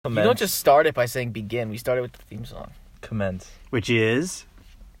Commence. You don't just start it by saying begin. We started with the theme song. Commence. Which is?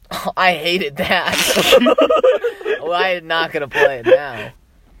 Oh, I hated that. Well, I'm not going to play it now.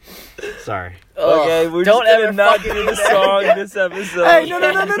 Sorry. Okay, we're don't just gonna ever not fucking do do the that. song this episode. Hey, no.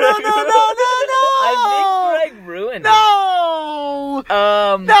 I think Greg ruined No! it.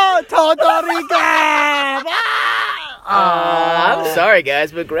 No, Todorica! I'm sorry,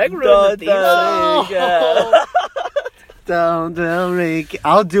 guys, but Greg ruined the theme song. Todorica.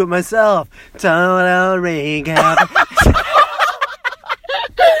 I'll do it myself. Todorica.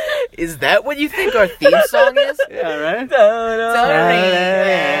 Is that what you think our theme song is? Yeah, right?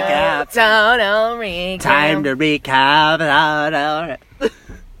 Todorica. Time to recap.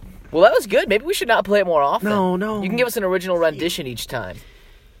 Well, that was good. Maybe we should not play it more often. No. You can give us an original rendition each time.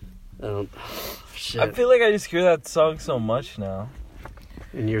 Shit. I feel like I just hear that song so much now.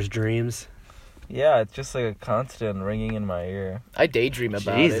 In your dreams. Yeah, it's just like a constant ringing in my ear. I daydream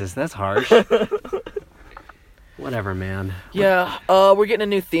about Jesus, it. that's harsh. Whatever, man. Yeah, we're getting a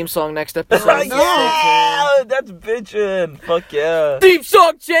new theme song next episode. Yeah, that's bitchin'. Fuck yeah. Theme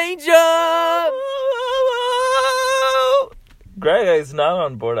song change up! Greg is not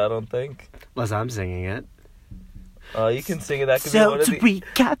on board, I don't think. Unless I'm singing it. You can sing it. That could be So one of to the...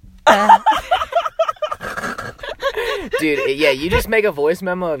 recap. Dude, yeah, you just make a voice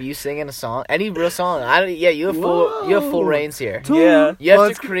memo of you singing a song, any real song. You have full reins here. Yeah. You have Well,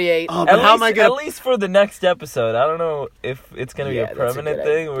 to create. Oh, but how am I gonna? At least for the next episode. I don't know if it's gonna be Yeah, a that's a permanent good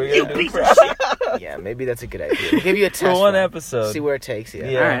thing. We're gonna do it for, Yeah, maybe that's a good idea. We'll give you a test for one run. episode. See where it takes you.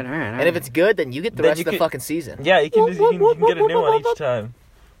 Yeah. All right. And if it's good, then you get the Then rest you of the could- fucking season. Yeah, you can you can get a new one each time.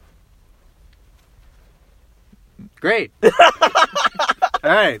 Great. All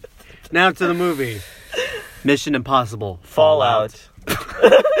right. Now to the movie. Mission Impossible Fallout.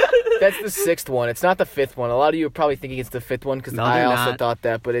 That's the sixth one. It's not the fifth one. A lot of you are probably thinking it's the fifth one because No, I they're also not. thought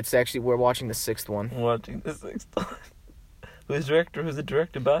that, but it's actually we're watching the sixth one. Watching the sixth one. Who's it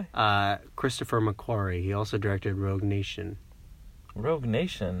directed by? Christopher McQuarrie. He also directed Rogue Nation. Rogue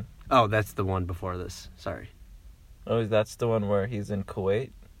Nation. Oh, that's the one before this. Sorry. Oh, that's the one where he's in Kuwait?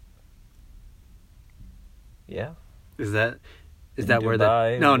 Yeah. Is that In where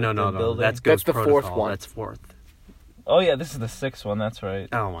Dubai the... No. with the building? That's That's Ghost the fourth Protocol. one. That's fourth. Oh, yeah, this is the sixth one. That's right.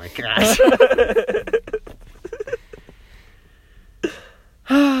 Oh, my gosh.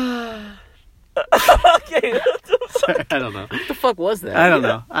 Okay. I don't know. What the fuck was that? I don't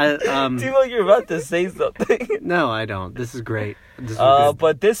know. Seems like you're about to say something. No, I don't. This is great. This is good.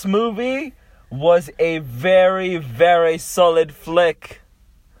 But this movie was a very, very solid flick.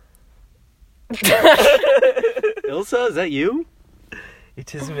 Ilsa, is that you?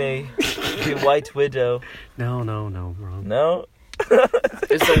 It is me, the White Widow. No, wrong. No?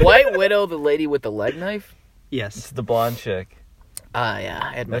 Is the White Widow the lady with the leg knife? It's Yes. the blonde chick. Yeah.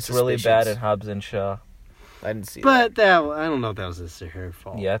 I had my That's really bad in suspicions. Hobbs and Shaw. I didn't see But I don't know if that was her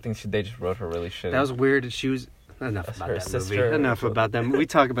fault. Yeah, I think they just wrote her really shitty. That was weird. She was... Enough That's about her that sister. movie. Enough about that. We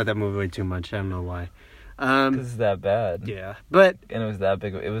talk about that movie way too much. I don't know why. Because it's that bad. Yeah. But, And it was that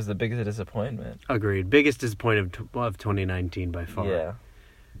big. It was the biggest disappointment. agreed. Biggest disappointment of 2019 by far. Yeah.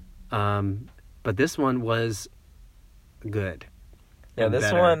 But this one was good. Yeah, And this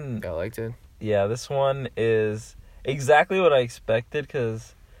better. one... it. I liked it. Yeah, this one is exactly what I expected,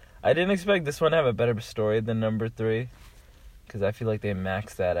 because I didn't expect this one to have a better story than number 3. Because I feel like they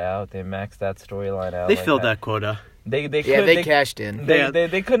maxed that out. They maxed that storyline out. They like filled that quota. They Cashed in.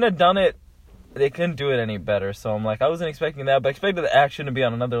 They couldn't have done it. They couldn't do it any better. So I'm like, I wasn't expecting that, but I expected the action to be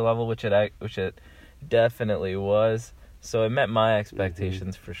on another level, which it definitely was. So it met my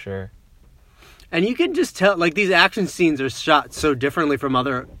expectations for sure. And you can just tell, like, these action scenes are shot so differently from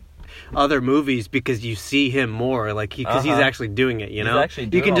other movies because you see him more, like, because he's actually doing it, you know? He's actually you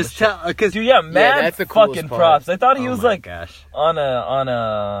doing can all just the shit. tell, because... Dude, yeah, mad that's the coolest fucking part. props. I thought he was like gosh. on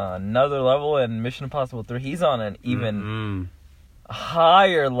another level in Mission Impossible 3. He's on an even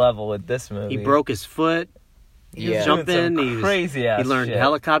higher level with this movie. He broke his foot. He was Yeah. doing some Jumping. crazy ass He learned shit.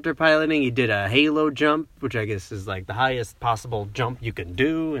 helicopter piloting. He did a halo jump, which I guess is like the highest possible jump you can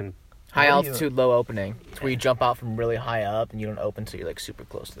do. And High What do you- altitude, low opening. It's where you jump out from really high up and you don't open until you're like super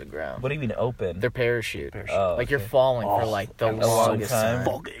close to the ground. What do you mean open? They're parachute. Oh, like you're okay. falling for like the a long longest time.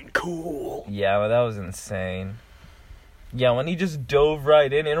 time. fucking cool. Yeah, but that was insane. Yeah, when he just dove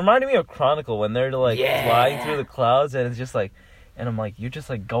right in, it reminded me of Chronicle when they're like Yeah. flying through the clouds, and it's just like, and I'm like, you're just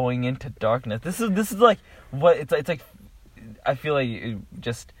like going into darkness. This is like what it's like. I feel like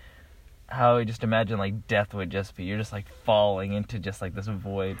just how I just imagine like death would just be. You're just like falling into just like this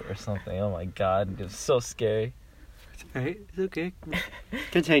void or something. Oh my god, it was so scary. All right, it's okay.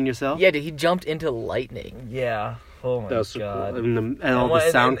 Contain yourself. Yeah, dude, he jumped into lightning. Yeah. Oh my That was so god. cool. And all the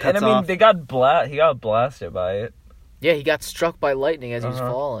sound cuts and I mean, off. he got blasted by it. Yeah, he got struck by lightning as he was Uh-huh.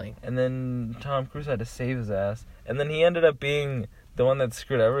 falling. And then Tom Cruise had to save his ass. And then he ended up being the one that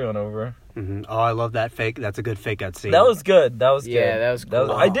screwed everyone over. Mm-hmm. Oh, I love that fake. That's a good fake out scene. That was good. That was good. Yeah, that was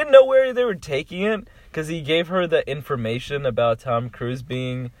cool. I didn't know where they were taking it because he gave her the information about Tom Cruise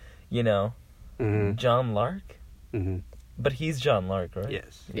being, Mm-hmm. John Lark. Mm-hmm. But he's John Lark, right?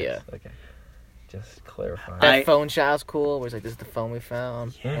 Yes. Yeah. Okay. Just clarifying. That phone shot was cool, where it's like, this is the phone we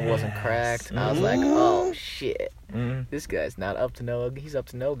found. It wasn't cracked. I was like, oh, shit. Mhm. This guy's not up to no... He's up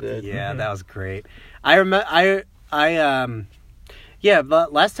to no good. Yeah, that was great. I remember. Yeah,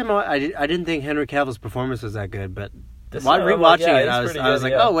 but last time I didn't think Henry Cavill's performance was that good, but while rewatching it, I was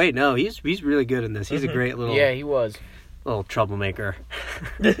like, oh wait, no, he's really good in this. He's a great little Yeah, he was. little troublemaker.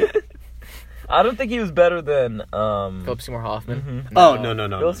 I don't think he was better than Philip Seymour Hoffman. Mhm. Oh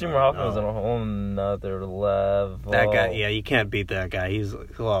no. Philip Seymour Hoffman was on a whole nother level. That guy, yeah, you can't beat that guy.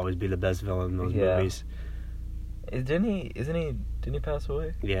 He'll always be the best villain in those movies. Didn't he pass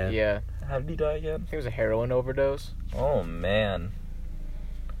away? Yeah. Yeah. How did he die again? He was a heroin overdose. Oh man.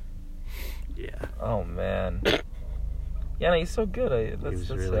 Yeah. Oh man. Yeah, no, he's so good. That's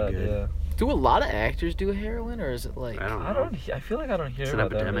really sad, good. yeah. Do a lot of actors do heroin, or is it like... I don't know. I feel like I don't hear It's an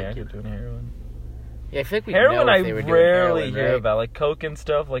about that many epidemic. actors doing heroin. Yeah, I feel like we Heroin know I if they were doing rarely heroin, hear right? about, like coke and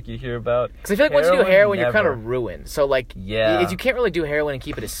stuff. Like you hear about. Because I feel like once you do heroin, you're kind never. of ruined. So like, Yeah. you can't really do heroin and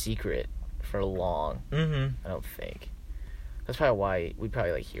keep it a secret for long. Mm-hmm. I don't think. That's probably why we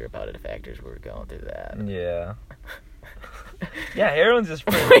probably like hear about it if actors were going through that. Yeah. Yeah, heroin's just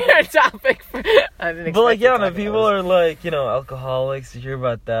pretty. Weird topic. I didn't But like, expect yeah, to no, talk people about are like, alcoholics. You hear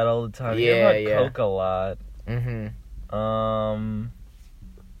about that all the time. You hear about Yeah. coke a lot. this. Mhm.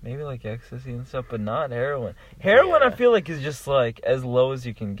 Maybe like ecstasy and stuff, but not heroin. Heroin, Yeah. I feel like, is just like as low as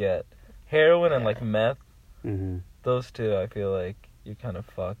you can get. Heroin and Yeah. like meth, Mm-hmm. those two, I feel like you're kind of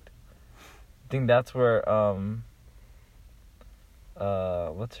fucked. I think that's where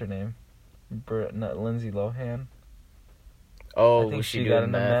what's her name? Not Lindsay Lohan. Oh, I think she doing got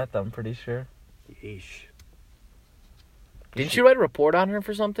into that? meth. I'm pretty sure. Yeesh. Didn't you write a report on her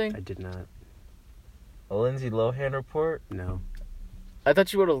for something? I did not. A Lindsay Lohan report. No, I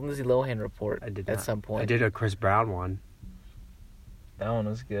thought you wrote a Lindsay Lohan report I did at not. some point. I did a Chris Brown one. That one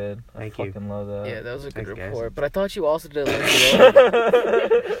was good. Thank I you. fucking love that. Yeah, that was a good Thanks, guys. report. But I thought you also did a Lindsay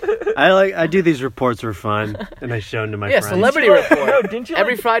Lohan. I do these reports for fun, and I show them to my Yeah, friends. celebrity No, report. didn't you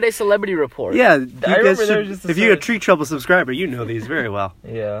Every like- Friday, celebrity report. Yeah, you I remember guys there should, was just a if you're a certain- Tree Trouble subscriber, you know these very well.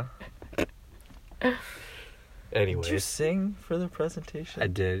 Yeah. Anyways, Did you sing for the presentation? I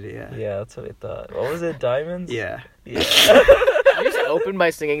did. Yeah. Yeah, that's what I thought. What was it? Diamonds? Yeah. Yeah. You just opened by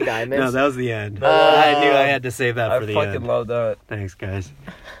singing Diamonds. No, that was the end. No. I knew I had to save that I for the fucking end. love that. Thanks, guys.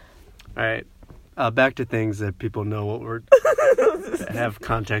 All right, back to things that people know what we're have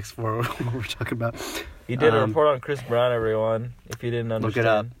context for what we're talking about. He did a report on Chris Brown, everyone. If you didn't understand. Look it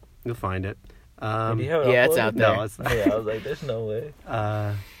up. You'll find it. Do you have it Yeah, it's uploaded? out there. No, it's not. Yeah, I was like, there's no way.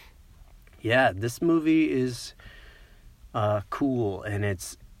 Yeah, this movie is cool, and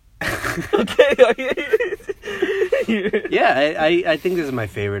it's Okay. yeah. I think this is my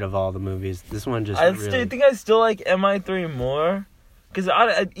favorite of all the movies. This one just really. think I still like MI3 more. Because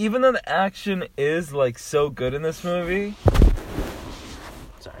even though the action is, like, so good in this movie,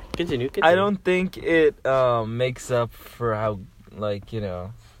 Sorry. Continue. I don't think it makes up for how, like,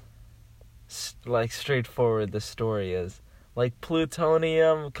 straightforward the story is. Like,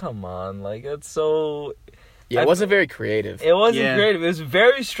 plutonium, come on. Like, it's so... Yeah, it wasn't very creative. It wasn't Yeah. great. It was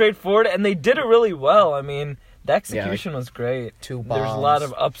very straightforward, and they did it really well. I mean, the execution was great. Two There's a lot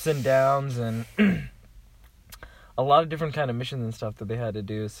bombs. of ups and downs, and a lot of different kind of missions and stuff that they had to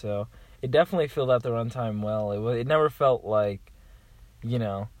do. So it definitely filled out the runtime well. It never felt like,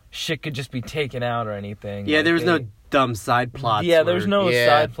 shit could just be taken out or anything. Yeah, Like, there was no dumb side plots. Yeah, there was no Yeah.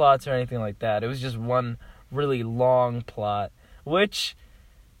 side plots or anything like that. It was just one really long plot, which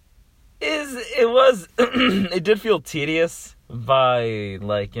it did feel tedious by,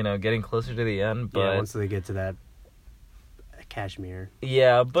 like, getting closer to the end, but Yeah, once they get to that Kashmir.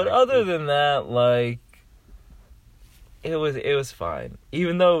 yeah, but Sorry. other than that, like, it was fine.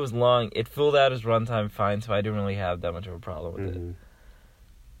 Even though it was long, it filled out his runtime fine, so I didn't really have that much of a problem with it. Mhm.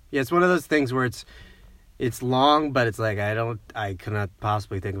 Yeah, it's one of those things where it's long, but it's like I cannot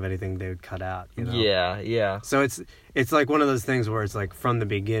possibly think of anything they would cut out. Yeah. So it's like one of those things where it's like from the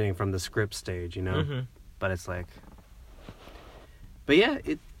beginning, from the script stage, Mhm. But it's like, but yeah,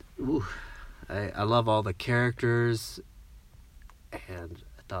 I love all the characters, and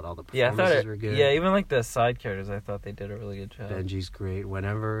I thought all the Yeah, I performances thought were good. Yeah, even like the side characters, I thought they did a really good job. Benji's great.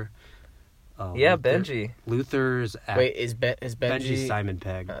 Whenever Oh, Yeah, Benji. Luther's. Wait, is Benji Simon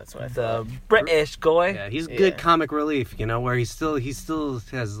Pegg? Oh, that's what I The thought. British guy. Yeah, he's good comic relief. You know, where he still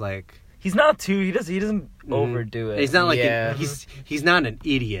has like. He's not too. He doesn't overdo it. He's not like Yeah. he's not an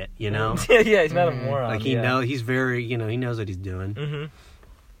idiot. You know. yeah, he's not a moron. Like he he's very he knows what he's doing. Mm-hmm.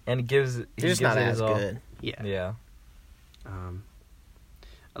 And he gives. He's He just gives not it as his all. good. Yeah. Yeah.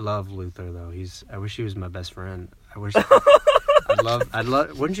 I love Luther though. I wish he was my best friend. I wish. I'd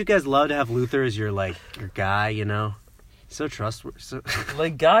love. Wouldn't you guys love to have Luther as your guy? You know, so trustworthy. So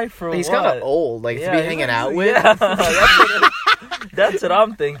Like guy for He's what? kind of old, like to be hanging out with. Yeah, that's what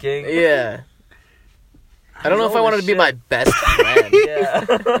I'm thinking. Yeah. I don't know if I wanted to be shit. my best friend. Yeah.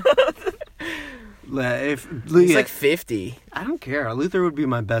 if He's like 50. I don't care. Luther would be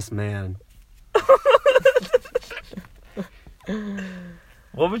my best man.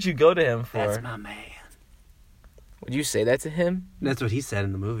 What would you go to him for? That's my man. Would you say that to him? That's what he said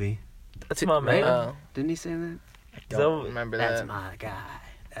in the movie. That's my man. Oh, Didn't he say that? don't remember that. That's my guy.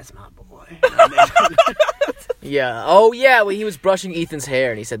 That's my boy. Yeah. Oh, yeah. When he was brushing Ethan's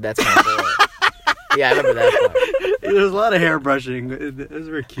hair and he said, "That's my boy." Yeah, I remember that part. There was a lot of hair brushing. It was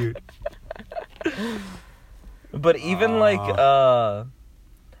very cute. But even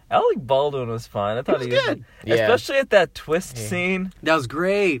Alec Baldwin was fine. I thought was he was good. Yeah. Especially at that twist scene. That was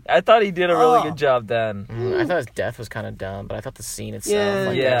great. I thought he did a really good job then. I thought his death was kind of dumb, but I thought the scene itself, Yeah. like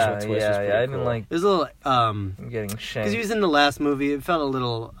the Yeah, actual twist, was pretty I cool. didn't like It was a little getting because shanked. he was in the last movie. It felt a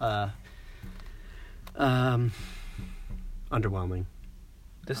little underwhelming.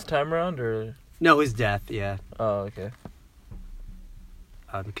 This time around, or No, his death. Yeah, oh, okay.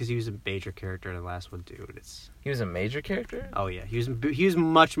 because he was a major character in the last one too. He was a major character. Oh yeah, he was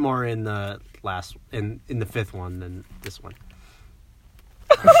much more in the last in the fifth one than this one.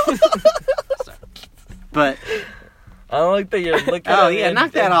 Sorry. But I don't like that you're looking. oh at me yeah, and-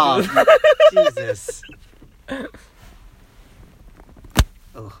 knock that off. Jesus.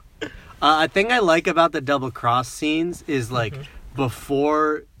 Ugh. A thing I like about the double cross scenes is like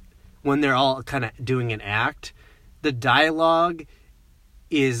before, when they're all kind of doing an act, the dialogue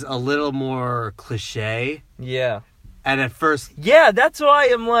is a little more cliche. Yeah. And at first, Yeah, that's why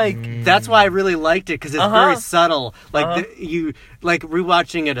I'm like. that's why I really liked it, because it's very subtle. Like Uh-huh. like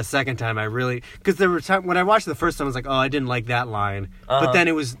rewatching it a second time, I really, because there were times when I watched it the first time, I was like, oh, I didn't like that line. But then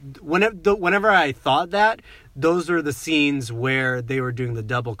it was whenever I thought that, those were the scenes where they were doing the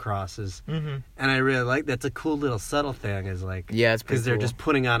double crosses, and I really like that's a cool little subtle thing. Is like, Yeah, it's pretty because they're cool. just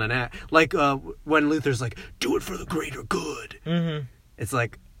putting on an act. Like when Luther's like, do it for the greater good. Mm-hmm. It's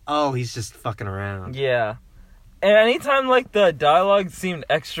like, oh, he's just fucking around. Yeah. And anytime like the dialogue seemed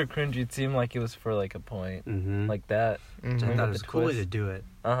extra cringy, it seemed like it was for like a point, Mm-hmm. like that. I thought it was the a cool way twist. to do it.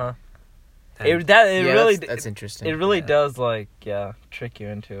 Uh huh. And- Really that's interesting. It really Yeah. does trick you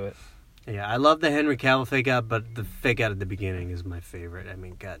into it. Yeah, I love the Henry Cavill fake out, but the fake out at the beginning is my favorite. I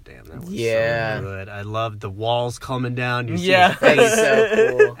mean, goddamn, that was so good. I love the walls coming down. You see Yeah. his face, That's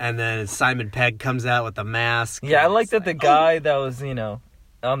so cool. and then Simon Pegg comes out with the mask. Yeah, I and like it's that the guy that was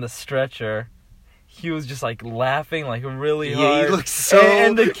on the stretcher, he was just like laughing like really hard. Yeah, he looks so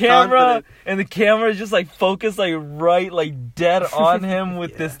and the confident. camera is just like focused like right like dead on him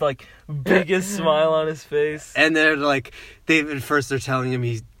with this like biggest smile on his face. And they're like, at first they're telling him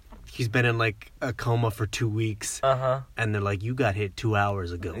he's been in like a coma for 2 weeks, Uh-huh. and they're like, you got hit 2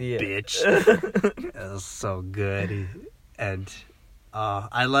 hours ago, Yeah. bitch. That was so good. And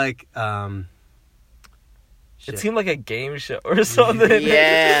I like It seemed like a game show or something.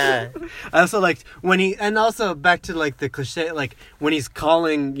 Yeah. I also liked when and also back to like the cliche, like when he's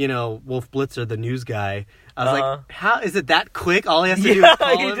calling, Wolf Blitzer, the news guy. I was like, how is it that quick? All he has to do is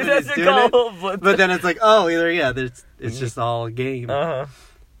call he him just and has he's to doing call it. Blitzer. But then it's like, it's just all a game. Uh-huh.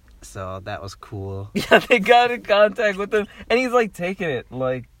 So that was cool. Yeah, they got in contact with him, and he's like taking it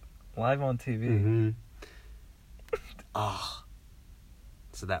like live on TV. Mm-hmm. Oh,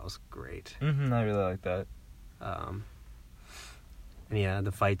 so that was great. I really like that. And yeah,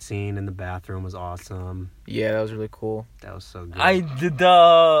 the fight scene in the bathroom was awesome. Yeah, that was really cool. That was so good. I did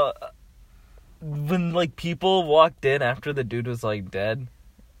when like people walked in after the dude was like dead.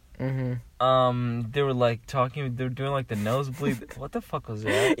 They were like talking. They were doing like the nosebleed. What the fuck was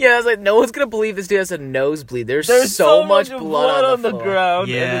that? Yeah, I was like, no one's gonna believe this dude has a nosebleed. There's so much blood on the floor. ground.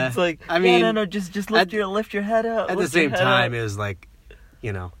 Yeah. And it's like, I mean, no, just lift your head up. At the lift your same head time, up. it was like,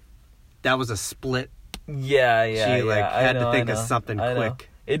 that was a split. Yeah. She I had know, to think I of know, something I know. quick.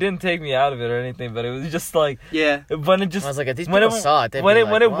 It didn't take me out of it or anything, but it was just like Yeah. when it just I was like, if these when people it, saw it, they'd when be it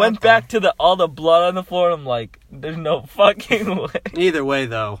like, when it what went the- back to all the blood on the floor, I'm like, there's no fucking way. Either way,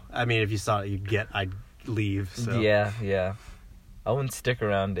 though, I mean, if you saw it, I'd leave. So. Yeah. I wouldn't stick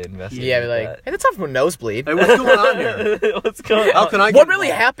around to investigate. Yeah, be like, that. hey, that's time for a nosebleed. Hey, what's going on here? What's going on? How can I? What really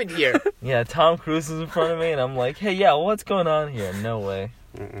happened here? Yeah, Tom Cruise is in front of me, and I'm like, hey, yeah, what's going on here? No way.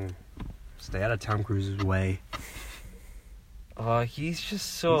 Stay out of Tom Cruise's way. He's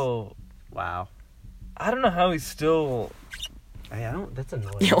just so. Wow. I don't know how he's still. Hey, I don't. That's a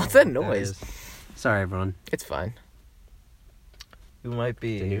noise. Yeah, what's that noise? Sorry, everyone. It's fine. We might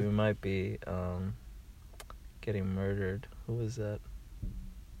be getting murdered. Who is that?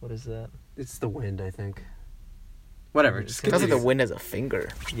 What is that? It's the wind, I think. Whatever. Just Sounds like the wind has a finger.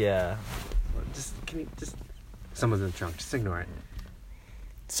 Yeah. Can you just? Someone's in the trunk. Just ignore it.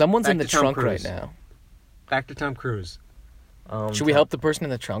 Someone's Back in the to Tom trunk Cruise. right now. Back to Tom Cruise. Should we help the person in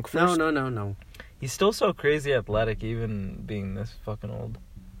the trunk first? No. He's still so crazy athletic, even being this fucking old.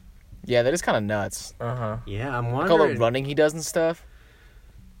 Yeah, that is kind of nuts. Yeah, I'm Like all the wondering. running he does and stuff.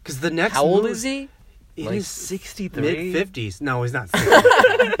 Because the next. How old movie- is he? He's 63. mid-50s. No, he's not 60. He's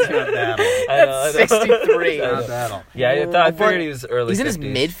not that old. I know. 63. He's not that old. Yeah, I figured he was early. He's in his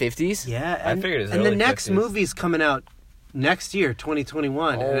 50s. mid-50s? Yeah, I figured his and the early next 50s. movie's coming out next year,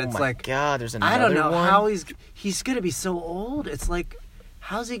 2021, Oh and it's my like God, there's another I don't know one? how he's gonna be so old. It's like,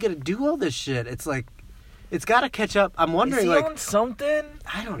 how's he gonna do all this shit? It's like, it's got to catch up. I'm wondering, Is he like, on something?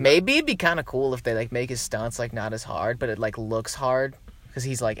 I don't know. Maybe it'd be kind of cool if they like make his stunts like not as hard, but it like looks hard because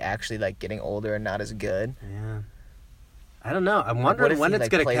he's like actually like getting older and not as good. Yeah, I don't know. I'm Like, wondering what if when he, it's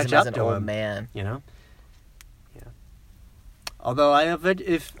like, gonna plays catch him as up an to old him. man. You know. Yeah. Although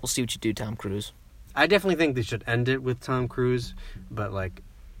if We'll see what you do, Tom Cruise. I definitely think they should end it with Tom Cruise, but like.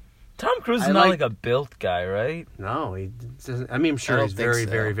 Tom Cruise is I not like- like a built guy, right? No, he doesn't. I mean, I'm I sure don't he's think very, so.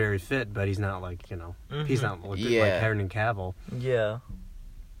 very, very fit, but he's not like he's Mhm. not like Yeah. Henry Cavill. Yeah.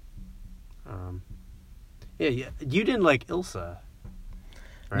 Yeah. You didn't like Ilsa.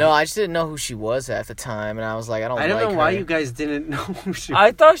 Right? No, I just didn't know who she was at the time, and I was like, I don't I don't like know why her. you guys didn't know who she.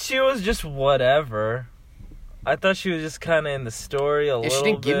 I thought she was just whatever. I thought she was just kind of in the story a Yeah, little she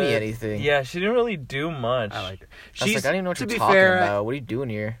didn't give me bit. anything. Yeah, she didn't really do much. I like her. I was like, I don't even know what to you're be talking fair, about. What are you doing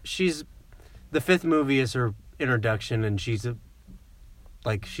here? She's the fifth movie is her introduction, and she's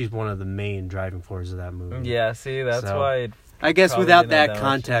she's one of the main driving forces of that movie. Yeah, see, that's So, why. I guess Probably without didn't have that that much-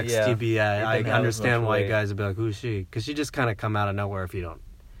 context, yeah. you'd be. It I didn't have as understand much why you weight. guys would be like, "Who's she?" Because she just kind of come out of nowhere if you don't.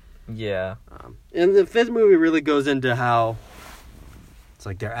 Yeah. And the fifth movie really goes into how it's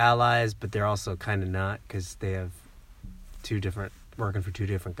like they're allies, but they're also kind of not because they have working for two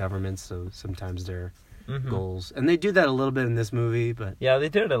different governments. So sometimes their Mhm. goals, and they do that a little bit in this movie, but Yeah, they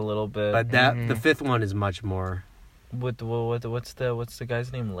did it a little bit. the fifth one is much more what's the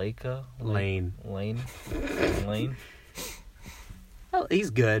guy's name? Leica? Lane. Lane. Lane. Oh, he's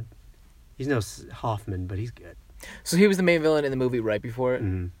good. He's no Hoffman, but he's good. So he was the main villain in the movie right before it?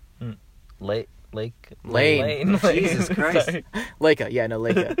 Mm. Lane. Lane. Jesus Christ. Sorry. Leica. Yeah, no,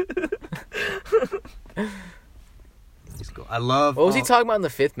 Leica. He's cool. I love. What was he talking about in the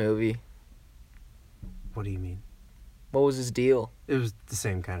fifth movie? What do you mean? What was his deal? It was the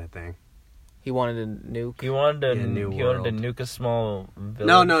same kind of thing. He wanted a nuke? He wanted to. Yeah, New he wanted to World. nuke a small village.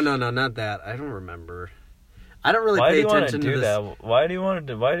 No, not that. I don't remember. I don't really Why do pay you want to attention do to this. that? Why do you want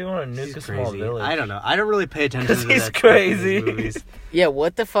to nuke He's a small crazy. village? I don't know. I don't really pay attention 'Cause to he's that stuff in these crazy. movies. Yeah,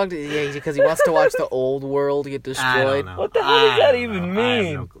 what the fuck? Because he wants to watch the old world get I destroyed. don't know. What the hell does I that don't even know. I have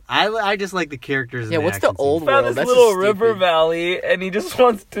mean? no clue. I just like the characters. Yeah, and what's the action old scenes. Found world? this That's little just river stupid. valley, and he just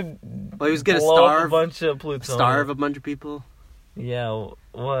wants to. Well, he was gonna blow up starve a bunch of plutonium. Starve a bunch of people. Yeah,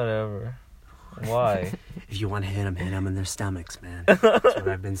 whatever. Why? If you want to hit them in their stomachs, man. That's what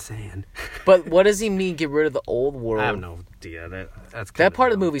I've been saying. But what does he mean, get rid of the old world? I have no idea. That's That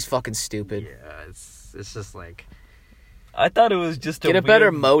part of the dumb. movie's fucking stupid. Yeah, it's just like. I thought it was just Get a weird,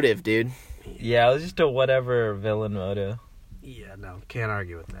 better motive, dude. Yeah, it was just a whatever villain motive. Yeah, no, can't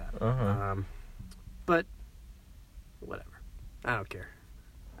argue with that. Uh-huh. But whatever, I don't care.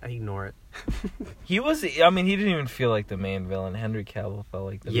 I ignore it. He was. I mean, he didn't even feel like the main villain. Henry Cavill felt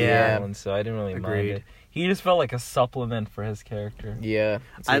like the Yeah. main villain, so I didn't really mind Agreed. it. He just felt like a supplement for his character. Yeah,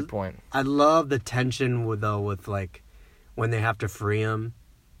 that's a good point. I love the tension with like when they have to free him,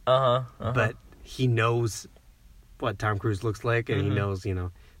 but he knows what Tom Cruise looks like, and he Mhm. knows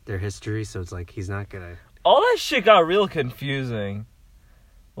their history, so it's like he's not gonna. All that shit got real confusing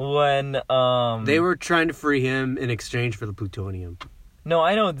when They were trying to free him in exchange for the plutonium. No,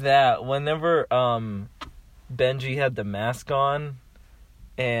 I know that. Whenever Benji had the mask on,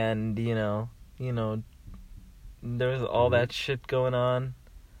 and there's all that shit going on.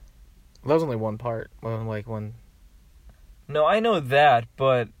 That was only one part. When No, I know that,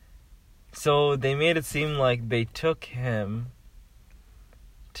 but so they made it seem like they took him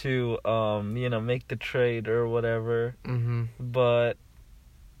to make the trade or whatever. Mm-hmm. But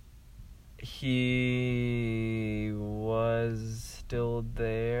he was still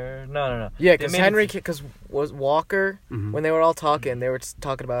there. No. Yeah, because was Walker, when they were all talking, they were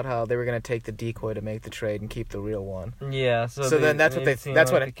talking about how they were going to take the decoy to make the trade and keep the real one. Yeah, so then that's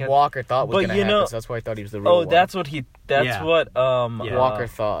what Walker thought was going to happen. So that's why I thought he was the real one. That's what Walker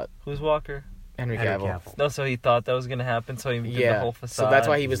thought. Who's Walker? Henry Cavill. No, so he thought that was going to happen, so he did the whole facade. So that's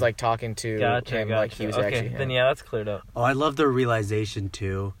why he was like talking to him like he was actually him. Then that's cleared up. Oh, I love the realization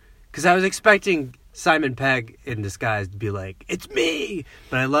too. Because I was expecting Simon Pegg in disguise to be like, "It's me,"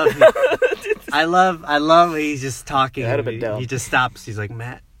 but I love he's just talking. That'd have been dumb. He just stops. He's like,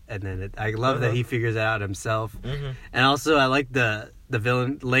 "Matt," and then I love that he figures it out himself. Mm-hmm. And also, I like the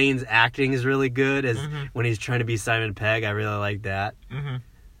villain Lane's acting is really good as when he's trying to be Simon Pegg. I really like that.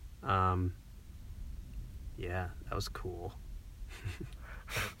 Mm-hmm. Yeah, that was cool.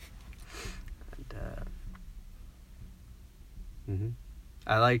 And,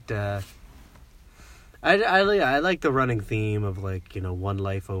 I liked. I like the running theme of like one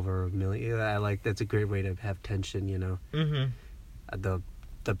life over a million. I like that's a great way to have tension. Mm-hmm.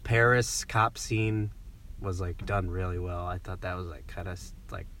 The Paris cop scene was like done really well. I thought that was like kind of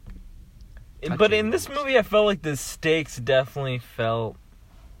like. But in this movie, I felt like the stakes definitely felt,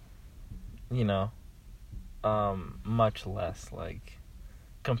 much less like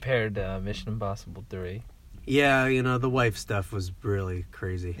compared to Mission Impossible 3. Yeah, the wife stuff was really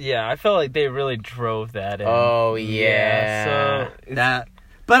crazy. Yeah, I felt like they really drove that in. Oh, yeah. So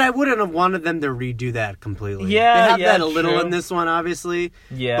but I wouldn't have wanted them to redo that completely. Yeah, they have that a little true. in this one, obviously.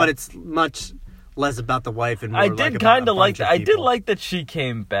 Yeah, but it's much less about the wife and more I like did about kind a of like bunch of that. I did people. like that she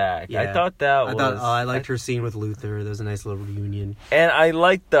came back. Yeah. I thought that I liked her scene with Luther. There was a nice little reunion. And I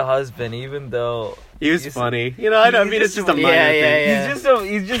liked the husband, even though he was funny. It's just a minor thing. Yeah.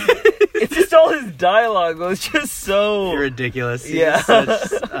 He's just. It's just all his dialogue was just so ridiculous. Yeah, he's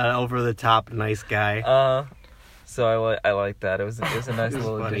such over the top nice guy. So I like that. It was a nice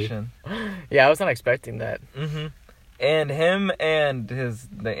little funny. addition. Yeah, I was not expecting that. Mm-hmm. And him and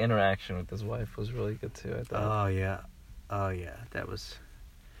the interaction with his wife was really good too, I thought. Oh yeah, that was.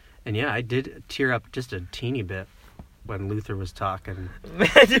 And yeah, I did tear up just a teeny bit when Luther was talking. Man,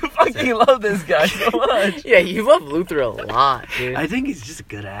 you fucking love this guy so much. Yeah, you love Luther a lot, dude. I think he's just a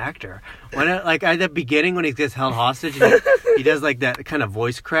good actor. When at the beginning when he gets held hostage, and he does like that kind of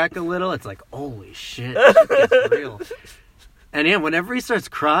voice crack a little. It's like, holy shit, this gets real. And yeah, whenever he starts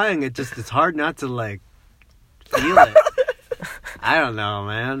crying, it's hard not to like feel it. I don't know,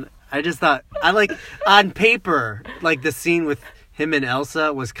 man. I just thought on paper, like the scene with him and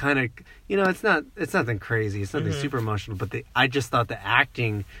Elsa was kind of, it's nothing crazy. It's nothing super emotional, but I just thought the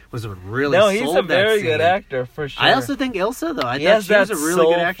acting was what really sold that scene. No, he's a very good actor, for sure. I also think Elsa, though. I thought she was a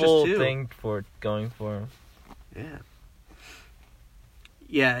really good actress, too. Thing for going for him. Yeah.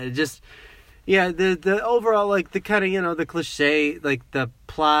 Yeah, it just... Yeah, the overall, like, the kind of, the cliche, like, the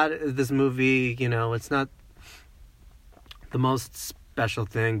plot of this movie, it's not the most special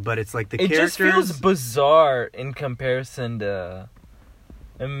thing, but it's like the characters... It just feels bizarre in comparison to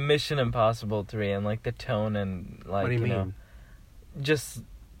Mission Impossible 3 and like the tone and like, what do you mean? Just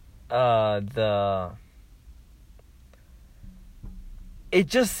it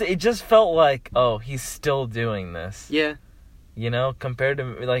just felt like, oh, he's still doing this. Yeah. Compared to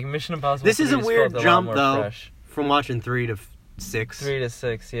like Mission Impossible. This is a weird jump though, fresh. From watching 3 to 6. 3 to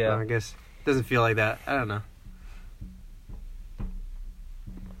 6, yeah. I guess it doesn't feel like that. I don't know.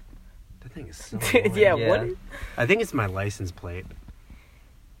 That thing is so annoying. Yeah, what? I think it's my license plate.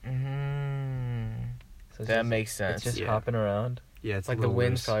 Mm-hmm. So that makes sense. It's just hopping around. Yeah, it's like the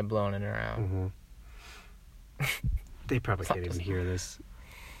wind's probably blowing it around. Mm-hmm. They probably can't even hear this.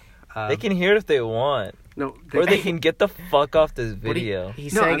 They can hear it if they want. No, or they can get the fuck off this video.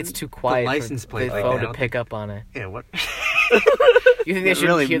 He's saying it's too quiet license for the phone to pick up on it. Yeah, what? You think they should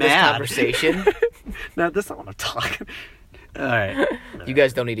really hear mad. this conversation? No, that's not what I'm talking. All right. You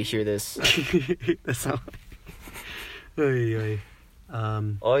guys don't need to hear this. That's not. Oy, oy.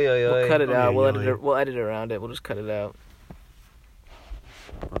 We'll cut it out. We'll edit around it. We'll just cut it out.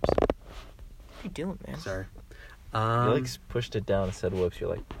 Whoops. What are you doing, man? Sorry. You pushed it down and said whoops. You're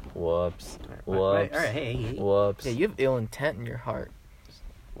like, whoops, whoops, all right, hey. Whoops. Yeah, you have ill intent in your heart.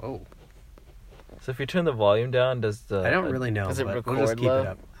 Whoa. So if you turn the volume down, does the... I don't really know. Does it record we'll just keep low? it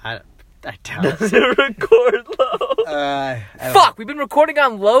up. I doubt it. Does it record low? Fuck! We've been recording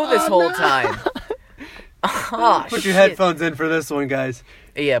on low this whole time. Oh, Put your headphones in for this one, guys.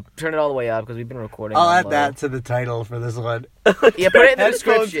 Yeah, turn it all the way up because we've been recording. I'll on add low. that to the title for this one. Yeah, put it in the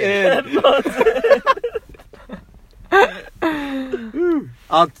Headphones description. in.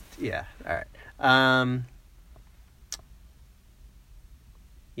 Yeah. All right.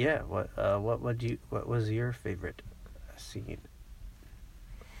 Yeah. What was your favorite scene?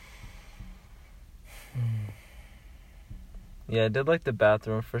 Yeah, I did like the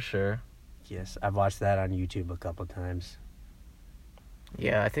bathroom for sure. Yes, I've watched that on YouTube a couple times.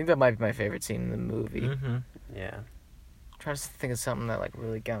 Yeah, I think that might be my favorite scene in the movie. Mm-hmm. Yeah. I'm trying to think of something that like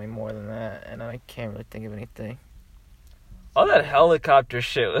really got me more than that, and I can't really think of anything. All that helicopter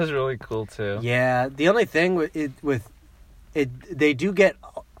shit was really cool too. Yeah, the only thing with it, they do get.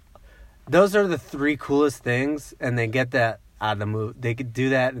 Those are the three coolest things, and they get that out of the movie. They could do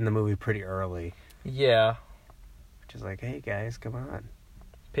that in the movie pretty early. Yeah. Which is like, hey guys, come on.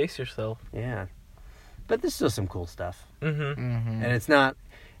 Pace yourself. Yeah. But there's still some cool stuff. Mm-hmm. Mm-hmm. And it's not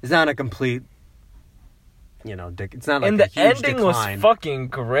a complete, it's not like and a the huge ending decline. was fucking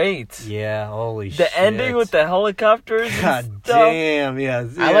great. Yeah, holy shit. The ending with the helicopters and God stuff. damn, yeah.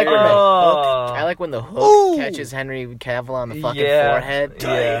 I like when the Oh. hook. I like when the hook Ooh. catches Henry Cavill on the fucking Yeah. forehead.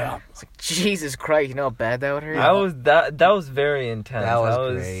 Yeah. It's like, Jesus Christ, you know how bad that would hurt? That was very intense. That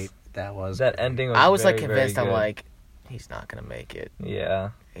was great. That ending was I was very, like convinced. very I'm good. like, he's not gonna make it. Yeah.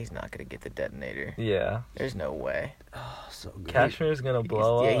 He's not gonna get the detonator. Yeah. There's no way. Oh, so good. Cashmere's gonna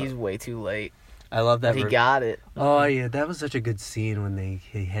blow up. Yeah, he's way too late. I love that. But he got it. Oh yeah, that was such a good scene when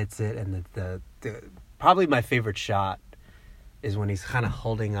he hits it, and the probably my favorite shot is when he's kind of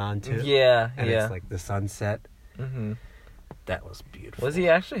holding on to it. Yeah, and yeah. it's like the sunset. Mm-hmm. That was beautiful. Was he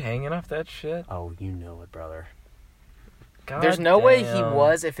actually hanging off that shit? Oh, you know it, brother. God There's no way he damn.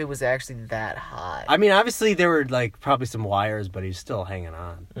 was if it was actually that hot. I mean, obviously there were like probably some wires, but he's still hanging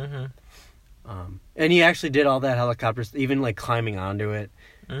on. Mm-hmm. And he actually did all that helicopter, even like climbing onto it.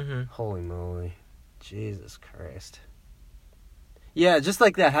 Mm-hmm. Holy moly, Jesus Christ! Yeah, just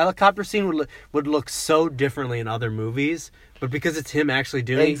like that helicopter scene would look so differently in other movies, but because it's him actually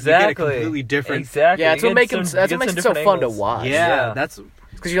doing Exactly. it, you get a completely different. Exactly. Yeah, that's You what get makes some- it. That's you what get makes it some so different fun to angles. watch. Yeah, Yeah.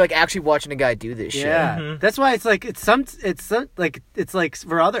 Because you're like actually watching a guy do this shit. Yeah, Mhm. that's why it's like it's like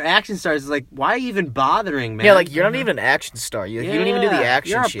for other action stars, it's like why even bothering, man? Yeah, like you're not even an action star. You don't even do the Yeah,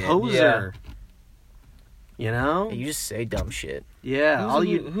 action you're a shit. poser. You know? You just say dumb shit. Yeah,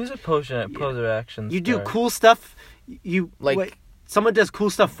 Who's a poser action you do star? cool stuff. You Like- wait, someone does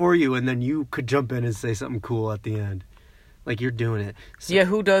cool stuff for you, and then you could jump in and say something cool at the end, like you're doing it. So, Yeah,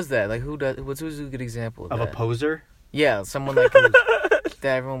 who does that? Like who does? Who's a good example of of that? a poser. Yeah, someone like who's,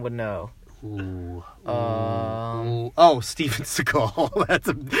 that everyone would know. Ooh. Um, Oh, Steven Seagal.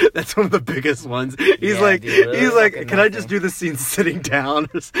 That's one of the biggest ones. He's Yeah, like, dude, he's that's like, fucking can I nothing. just do the scene sitting down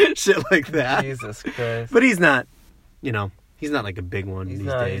or shit like that? Jesus Christ. But he's not, he's not like a big one He's these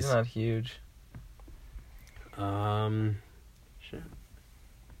not. days. He's not huge. Shit.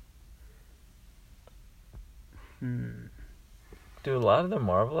 Do a lot of the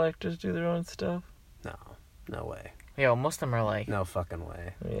Marvel actors do their own stuff? No way. yeah, well, most of them are like. No fucking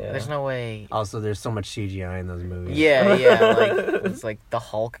way. Yeah. There's no way. Also, there's so much CGI in those movies. Yeah, yeah, like it's like the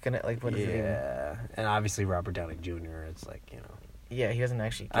Hulk gonna like what is it? Even? Yeah. And obviously Robert Downey Jr. It's like, Yeah, he doesn't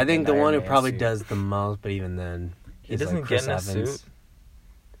actually. I get think an the one Iron who Man probably suit. does the most, but even then, He is, doesn't like Chris get in a Evans.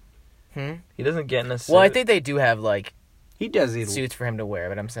 suit. He doesn't get in a suit. Well, I think they do have like He does it. suits for him to wear,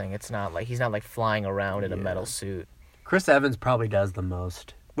 but I'm saying it's not like he's not like flying around in a Yeah. metal suit. Chris Evans probably does the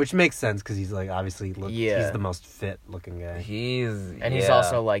most, which makes sense because he's like obviously Yeah. he's the most fit looking guy. He's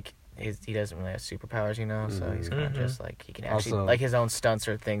also like he doesn't really have superpowers, so he's kind of Mhm. just like he can actually Also- like his own stunts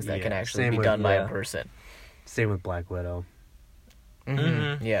or things that Yeah, can actually same be with- done by yeah. a person. Same with Black Widow.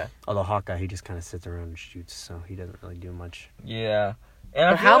 Mhm. Yeah, Although Hawkeye, he just kind of sits around and shoots, so he doesn't really do much. Yeah. And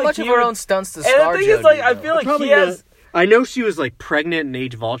I but feel how like much he of her would- own stunts does And the ScarJo thing is, like, do, I though? feel like Probably he has. I know she was like pregnant in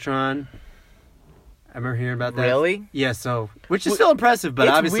Age of Ultron. I remember hearing about that. Really? Yeah. So, which is still impressive, but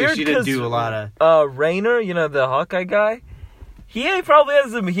It's obviously weird she didn't 'cause, do a lot of. Rayner, the Hawkeye guy, he probably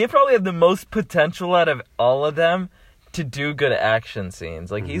has the most potential out of all of them to do good action scenes.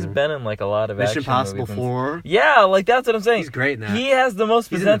 Like he's been in like a lot of Mission action Impossible movies and- 4. Yeah, like that's what I'm saying. He's great in that. He has the most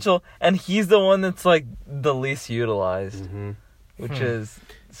He's in the- potential, and he's the one that's like the least utilized, Mm-hmm. which is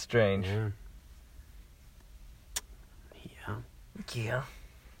strange. Yeah. Yeah.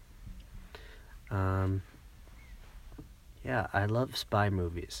 Yeah, I love spy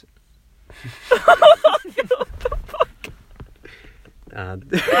movies.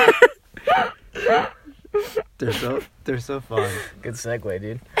 They're so fun. Good segue,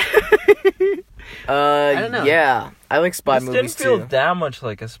 dude. I don't know. Yeah, I like spy This movies didn't feel too. that much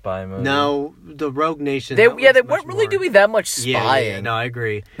like a spy movie. No, the Rogue Nation. They that was they much weren't really more- doing that much spying. Yeah, no, I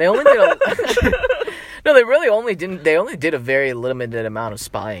agree. They only did no, they really only didn't. They only did a very limited amount of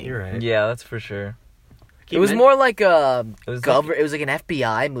spying. You're right. Yeah, that's for sure. I It was more like a it was like an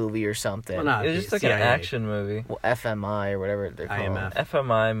FBI movie or something. Well, no, It was just like CIA. an action movie. Well, FMI or whatever they're called. IMF.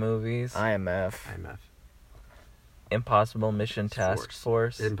 FMI movies. IMF. Impossible Mission Task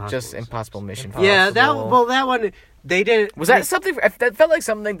Force. Just Impossible Mission. Yeah, that one they didn't. Was that something? That felt like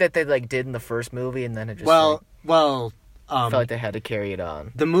something that they like did in the first movie, and then it just felt like they had to carry it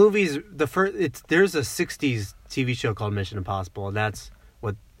on. The movies, there's a '60s TV show called Mission Impossible, and that's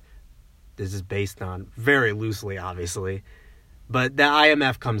what this is based on, very loosely, obviously. But the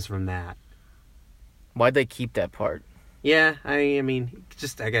IMF comes from that. Why'd they keep that part? Yeah, I mean,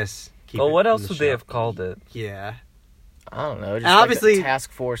 just I guess. What else would they have called it? Yeah. I don't know. Just obviously, like a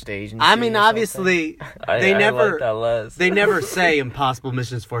task force agency. I mean, obviously, they never like that less. they never say Impossible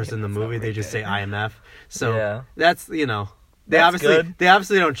Missions Force in the movie. They just say IMF. So that's they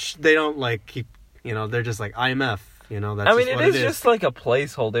obviously don't like keep they're just like IMF. That's I mean, just it what is just like a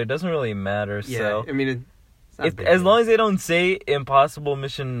placeholder. It doesn't really matter. Yeah, so I mean, as long as they don't say Impossible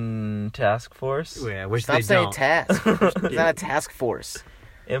Mission Task Force. Yeah, which stop they saying don't. task. It's not a task force.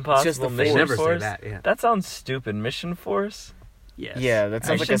 Impossible Mission never Force. say that. Yeah, that sounds stupid. Mission Force. Yes. Yeah, that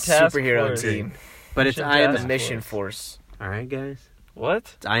sounds like a Mission Task superhero Force. team. But it's Mission IMF. Task Mission Force. All right, guys.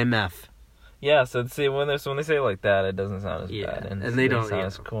 What? It's IMF. Yeah. So see, when they say it like that, it doesn't sound as bad, and they don't sound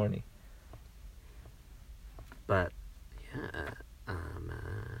as corny. But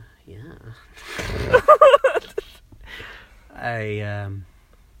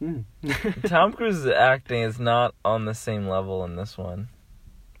Tom Cruise's acting is not on the same level in this one.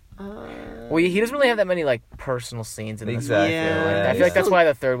 Well, he doesn't really have that many like personal scenes in this one. Exactly. I feel like that's why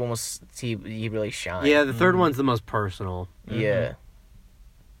the third one was he really shined. Yeah, the third one's the most personal. Yeah.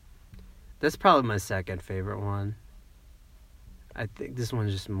 That's probably my second favorite one. I think this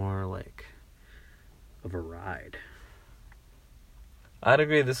one's just more like of a ride. I'd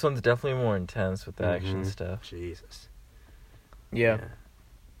agree. This one's definitely more intense with the action stuff. Jesus. Yeah.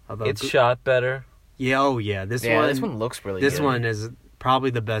 It's shot better. Yeah. Oh yeah. This one looks really. This good. one is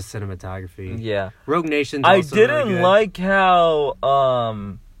probably the best cinematography. Yeah. Rogue Nation's I also didn't really good. like how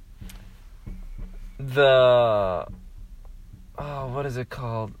what is it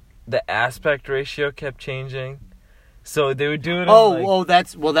called? The aspect ratio kept changing. So they would do it.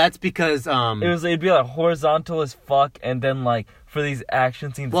 That's because it'd be like horizontal as fuck, and then like for these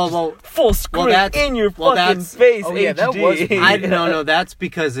action scenes, full screen in your fucking face. Oh yeah, HD. that was. No, that's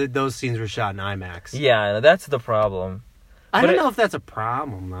because those scenes were shot in IMAX. Yeah, that's the problem. I don't know if that's a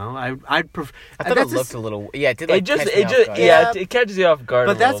problem though. I'd prefer. I thought it looked a little. Yeah, it did. Like, it catches you off guard.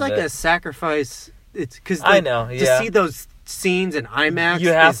 But that's like bit. a sacrifice. It's because I know. Yeah. To see those scenes in IMAX, you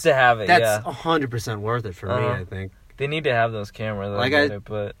have to have it. That's 100% worth it for me. I think they need to have those cameras.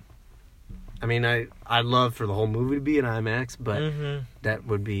 But I mean, I'd love for the whole movie to be in IMAX, but that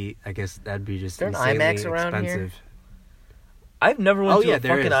would be. I guess that'd be just insanely IMAX around expensive. here? I've never went to a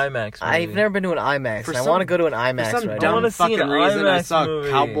fucking IMAX movie. I've never been to an IMAX. And I want to go to an IMAX. For some right dumb now. fucking reason, I saw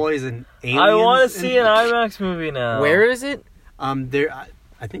movie. Cowboys and Aliens. I want to see an IMAX movie now. Where is it? I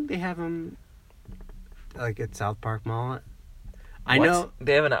think they have them like at South Park Mall. I know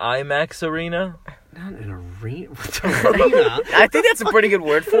they have an IMAX arena. Not an arena. What's an arena? I think that's a pretty good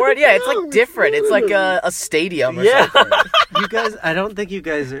word for it. Yeah, it's like different. It's like a stadium or something. You guys, I don't think you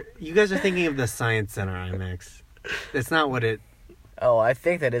guys are thinking of the Science Center IMAX. That's not what it. Oh, I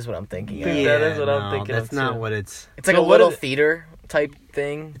think that is what I'm thinking of. Yeah, that is what I'm thinking that's of. Not too. what it's. It's like a little theater type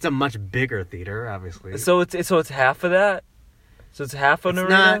thing. It's a much bigger theater, obviously. So it's half of that. So it's half an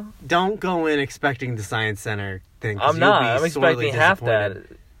arena. Don't go in expecting the Science Center thing. I'm not. I'm expecting half that.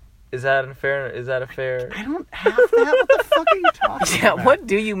 Is that a fair? I don't have that. What the fuck are you talking about? Yeah, what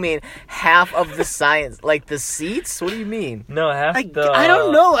do you mean? Half of the science, like the seats? What do you mean? No, half I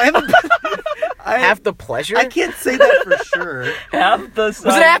don't know. I haven't. Half the pleasure? I can't say that for sure. Half the size.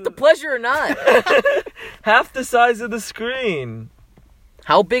 Was it half the pleasure or not? Half the size of the screen.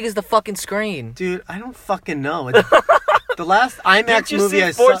 How big is the fucking screen? Dude, I don't fucking know. The last IMAX movie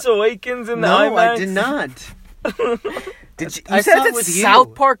I saw. Did you see Force Awakens in the IMAX? No, I did not. Did you said it's at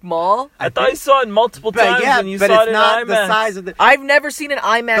South Park Mall? I thought you saw it multiple times and you saw it in IMAX. The size of the... I've never seen an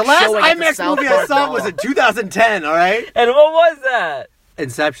IMAX The last showing IMAX at the movie South I saw Park was Mall. in 2010, all right? And what was that?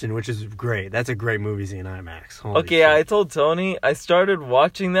 Inception, which is great. That's a great movie seeing IMAX. Holy okay, shit. I told Tony, I started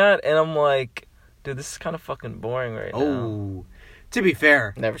watching that and I'm like, dude, this is kind of fucking boring right now. Oh, to be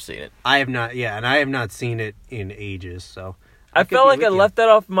fair, never seen it. I have not. Yeah, and I have not seen it in ages. So I felt like I left that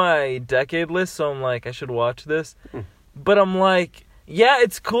off my decade list, so I'm like, I should watch this. But I'm like, yeah,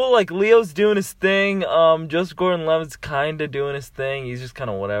 it's cool. Like Leo's doing his thing. Joseph Gordon-Levitt's kind of doing his thing. He's just kind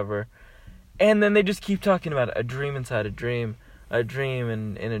of whatever. And then they just keep talking about a dream inside a dream. a dream,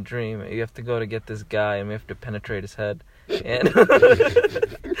 and in a dream you have to go to get this guy, and we have to penetrate his head, and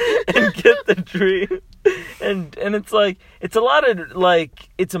and get the dream, and it's like it's a lot of like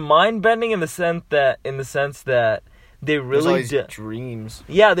it's a mind bending in the sense that they really dreams.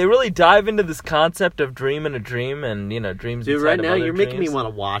 Yeah, they really dive into this concept of dream in a dream, and dreams. Dude, right now you're making me dreams. want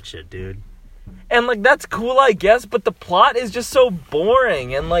to watch it, dude. And like that's cool, I guess, but the plot is just so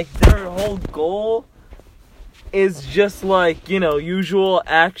boring, and like their whole goal is just like usual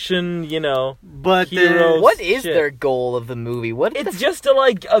action, But hero what is shit. their goal of the movie? It's just to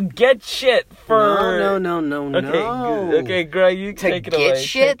like get shit for. No. Okay, Greg, you take it away. To get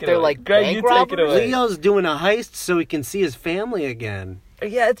shit, they're like Greg, bank you take it robbers? away. Leo's doing a heist so he can see his family again.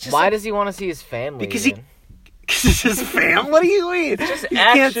 Yeah, it's just Why does he want to see his family? Because even? Because it's his family. What do you mean? just he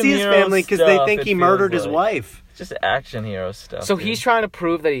can't action see his hero family because they stuff, think it he feels murdered his like. wife. It's just action hero stuff. So dude. he's trying to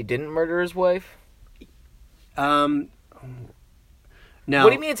prove that he didn't murder his wife? No. What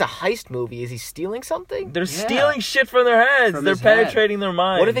do you mean it's a heist movie? Is he stealing something? They're stealing shit from their heads. From They're his head. penetrating their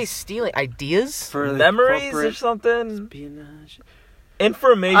minds. What are they stealing? Ideas? For the Memories or corporate something? espionage?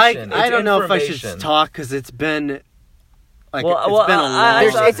 Information. I don't know if I information. should talk because it's been like Well, it's been a long.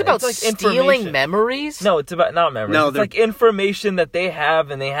 It's about It's like stealing information. memories? No, it's about not memories. No, it's like information that they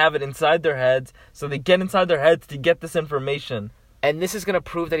have, and they have it inside their heads. So they get inside their heads to get this information. And this is going to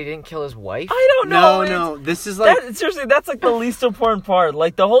prove that he didn't kill his wife? I don't know. No. This is like Seriously, that's like the least important part.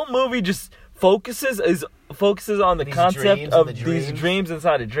 Like the whole movie just focuses on the These concept dreams of and the these dreams. dreams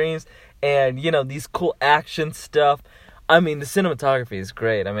inside of dreams, and these cool action stuff. I mean, the cinematography is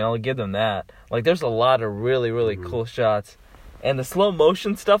great. I mean, I'll give them that. Like, there's a lot of really, really cool shots, and the slow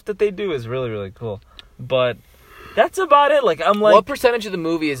motion stuff that they do is really, really cool. But that's about it. Like, I'm like, What percentage of the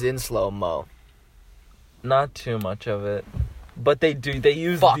movie is in slow-mo? not too much of it, but they do. They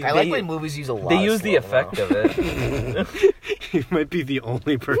use. Fuck, I like when movies use a lot They of use the slow-mo. effect of it. you might be the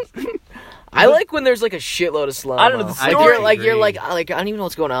only person. I like when there's like a shitload of slow-mo. I don't know, the Like, story- you're like I don't even know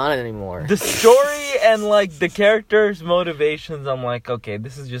what's going on anymore. The story and like the characters' motivations, I'm like, okay,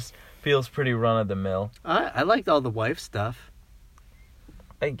 this is just feels pretty run of the mill. I liked all the wife stuff.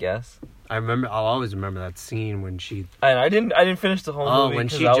 I guess. I'll always remember that scene when she. I didn't finish the whole movie. when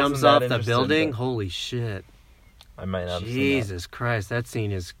 'cause she I jumps wasn't that off the interested, building. but Holy shit! I might not have seen Jesus Christ, that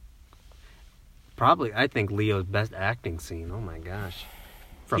scene is probably I think Leo's best acting scene. Oh my gosh.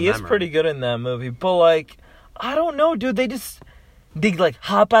 that. He is pretty good in that movie, but like, I don't know, dude. They like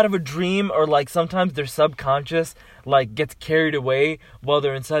hop out of a dream, or like sometimes their subconscious like gets carried away while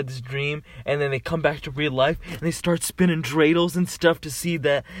they're inside this dream, and then they come back to real life and they start spinning dreidels and stuff to see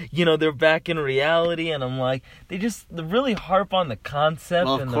that they're back in reality. And I'm like, they really harp on the concept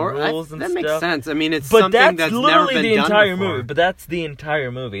Well, of and the course, rules and that stuff. makes sense. I mean, it's But something that's never literally been the done entire before. movie. But that's the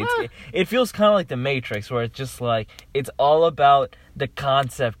entire movie. It feels kind of like The Matrix, where it's just like it's all about the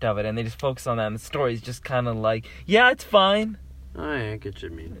concept of it, and they just focus on that. And the story is just kind of like, yeah, it's fine. Oh, yeah, I get what you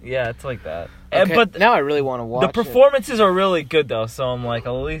mean. Yeah, it's like that. Okay, But now I really want to watch the performances are really good, though. So I'm like,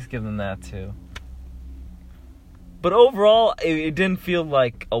 I'll at least give them that too. But overall, it didn't feel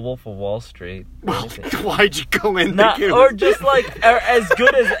like a Wolf of Wall Street. Well, why'd you go in? Not, thinking it or was- just like as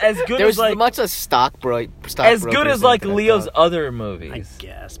good There's as like much a stockbroker. as good as like Leo's other movies. I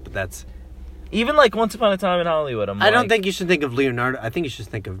guess, but that's. Even like Once Upon a Time in Hollywood. I don't think you should think of Leonardo. I think you should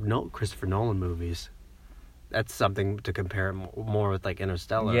think of Christopher Nolan movies. That's something to compare more with, like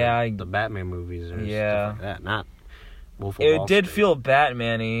Interstellar. Yeah, the Batman movies, or yeah. stuff like that. Not Wolf of Wall It did Street. feel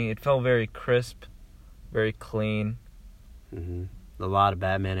Batman-y. It felt very crisp, very clean. Mm-hmm. A lot of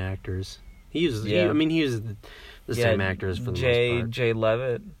Batman actors. He uses. Yeah. He uses the same actors for the most part. Jay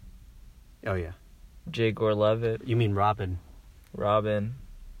Levitt, Oh yeah. J. Gore Levitt, You mean Robin? Robin.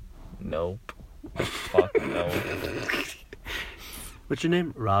 Nope. Fuck no. What's your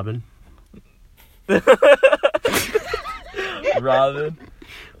name? Robin. Robin.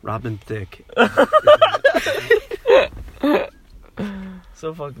 Robin Thicke.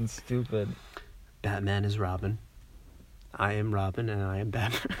 So fucking stupid. Batman is Robin. I am Robin, and I am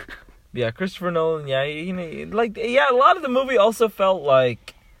Batman. Yeah, Christopher Nolan. Yeah, a lot of the movie also felt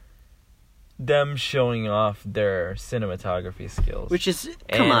like them showing off their cinematography skills. Which is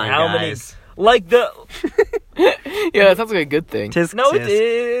And come on, how guys. like the Yeah, that sounds like a good thing. Tisk, no,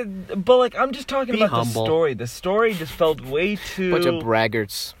 tisk. but like I'm just talking Be about humble. the story. The story just felt way too Bunch of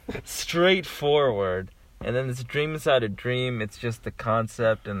braggarts. straightforward. And then this dream inside a dream, it's just the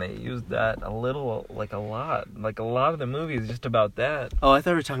concept, and they use that a little, like a lot. Like a lot of the movie is just about that. Oh, I thought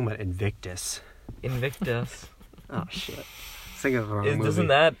we were talking about Invictus. Invictus. Oh shit! Think of the wrong movie. Doesn't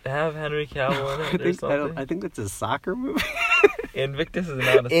that have Henry Cavill in it or something? I think that's a soccer movie. Invictus is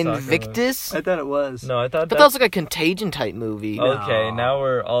not a Invictus? soccer I thought it was. movie. No, I thought But that was like a Contagion type movie. Okay, No. now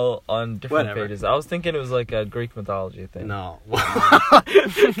we're all on different Whatever. pages. I was thinking it was like a Greek mythology thing. No.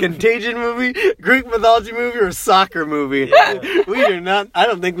 Contagion movie, Greek mythology movie, or soccer movie? Yeah. We do not. I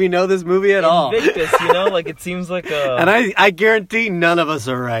don't think we know this movie at all. Invictus, like it seems like a. And I guarantee none of us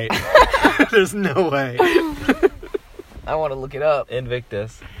are right. There's no way. I want to look it up.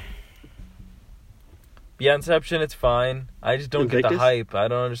 Invictus. Yeah, Inception, it's fine. I just don't get Invictus? the hype. I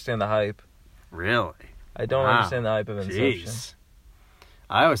don't understand the hype. Really? I don't Wow. understand the hype of Inception. Jeez.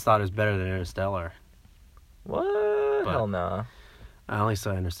 I always thought it was better than Interstellar. What? But- Hell nah. I only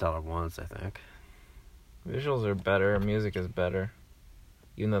saw Interstellar once, I think. Visuals are better. Music is better.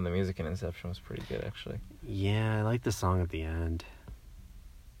 Even though the music in Inception was pretty good, actually. Yeah, I like the song at the end.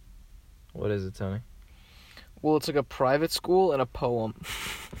 What is it, Tony? Well, it's like a private school and a poem.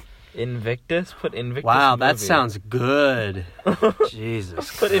 Invictus? Put Invictus Wow, that movie. sounds good. Jesus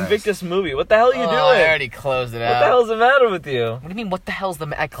Put Christ. Invictus movie. What the hell are you doing? I already closed it What the out. hell's the matter with you? What do you mean, what the hell's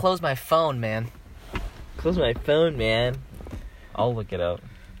I closed my phone, man. Close my phone, man. I'll look it up.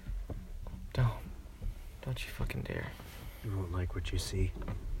 Don't you fucking dare. You won't like what you see.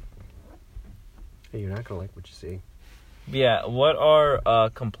 Hey, you're not gonna like what you see. Yeah, what are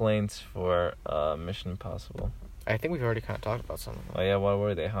complaints for Mission Impossible? I think we've already kind of talked about some of them. Oh yeah, what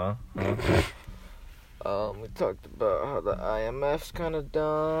were they, huh? We talked about how the IMF's kind of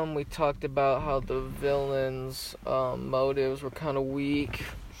dumb. We talked about how the villains' motives were kind of weak.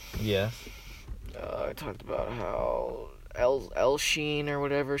 Yes. I talked about how El Sheen or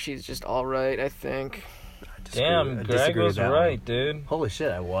whatever, she's just alright, I think. Damn, Greg was right, dude. Holy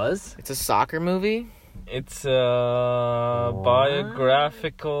shit, I was? It's a soccer movie? It's a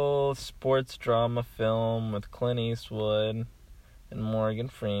biographical sports drama film with Clint Eastwood and Morgan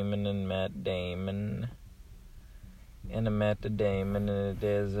Freeman and Matt Damon. And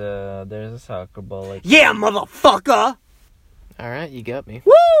there's a soccer ball. Like Yeah, motherfucker! Alright, you got me.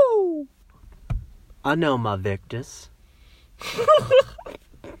 Woo! I know my Victus.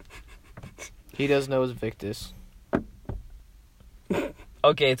 He does know his Victus.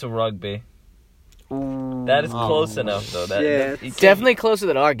 Okay, it's a rugby. Ooh. That is close enough, though. That you can't- Definitely closer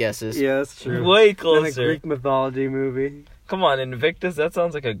than our guesses. Yeah, that's true. way Than a closer. Greek mythology movie. Come on, Invictus. That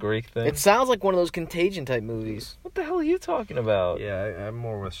sounds like a Greek thing. It sounds like one of those Contagion type movies. What the hell are you talking about? Yeah, I'm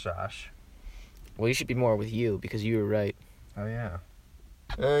more with Shosh. Well, you should be more with you because you were right. Oh, yeah.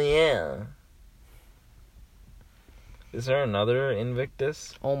 Oh yeah. Is there another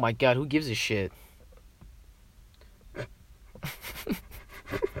Invictus? Oh my god, who gives a shit?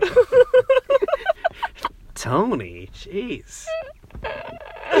 Tony, jeez.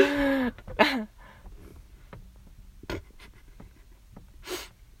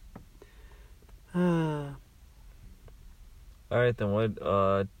 All right, then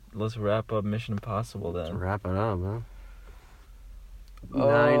what? Let's wrap up Mission Impossible Let's then. wrap it up, huh?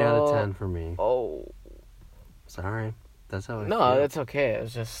 9 out of 10 for me. Oh. Sorry. That's how I No, feel. that's okay. It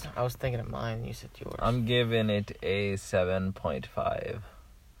was just, I was thinking of mine and you said yours. I'm giving it a 7.5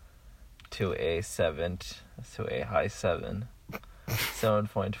 to a 7 to a high 7.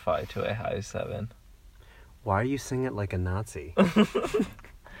 7.5 to a high 7. Why are you singing it like a Nazi?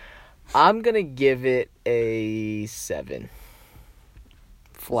 I'm gonna give it a 7.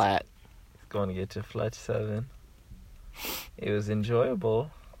 Flat. It's going to get to flat 7. It was enjoyable.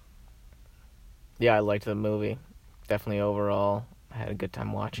 Yeah, I liked the movie. Definitely overall, I had a good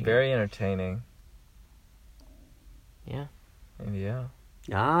time watching Very entertaining. it. Yeah. And yeah.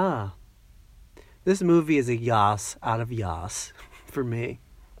 Ah. This movie is a yas out of yas for me.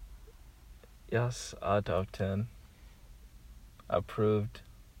 Yes, out of 10. Approved.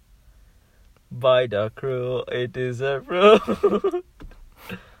 By the crew, it is approved.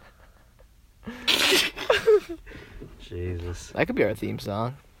 Jesus. That could be our theme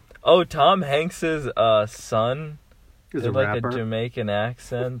song. Oh, Tom Hanks's son He's did a like rapper. a Jamaican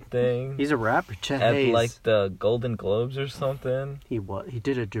accent thing He's a rapper. Chet at Hayes. like the Golden Globes or something. He what? He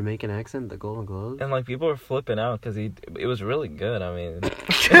did a Jamaican accent at the Golden Globes? And like people were flipping out because it was really good. I mean,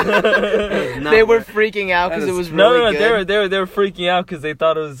 They were freaking out because it was really good. they were freaking out because they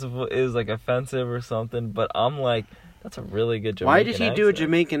thought it was like offensive or something. But I'm like, that's a really good Jamaican Why did he do a accent.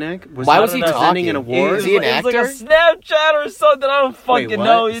 Jamaican accent? Why was he presenting talking? an award? Is he an It was like actor? a Snapchat or something. I don't fucking Wait, what?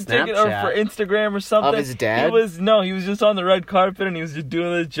 know. He took it or Snapchat? for Instagram or something. Of his dad? He was just on the red carpet and he was just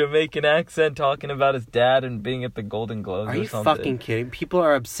doing a Jamaican accent, talking about his dad and being at the Golden Globes Are or you something. fucking kidding? People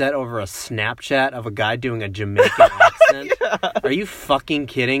are upset over a Snapchat of a guy doing a Jamaican accent. Are you fucking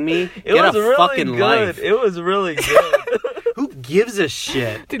kidding me? It Get was a really fucking good. life. It was really good. Who gives a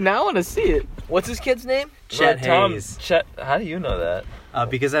shit? Dude, now I want to see it. What's his kid's name? Chet Tom, Hayes. Chet. How do you know that?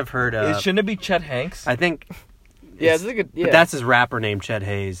 Because I've heard. Shouldn't it be Chet Hanks? I think. Yeah, it's like a, yeah. But that's his rapper name, Chet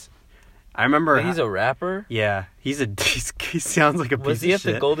Hayes. I remember. But he's a rapper. Yeah, he sounds like a piece of shit. Was he at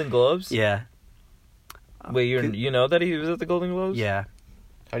the Golden Globes? Yeah. Wait, you know that he was at the Golden Globes? Yeah.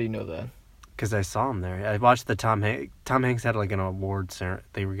 How do you know that? Because I saw him there. I watched the Tom Hanks had like an award.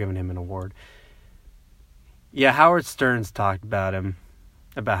 They were giving him an award. Yeah, Howard Stern's talked about him,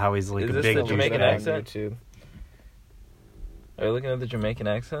 about how he's like Is a this big the Jamaican douchebag. accent? YouTube. Are you looking at the Jamaican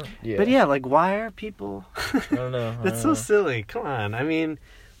accent? Yeah. But yeah, like why are people? I don't know. That's so silly. Come on. I mean,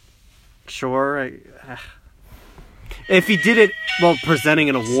 sure. If he did it while presenting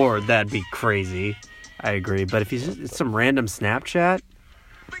an award, that'd be crazy. I agree. But if he's just some random Snapchat.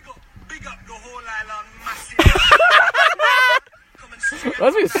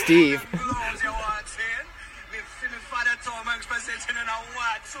 That's with Steve.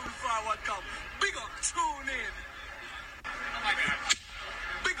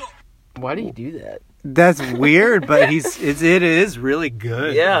 Why do you do that? That's weird, but it is really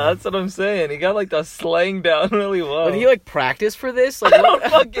good. Yeah, that's what I'm saying. He got like the slang down really well. Did he like practice for this? Like, I don't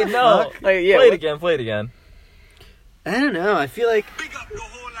fucking know. Like, yeah, play it again. I don't know. I feel like Big up the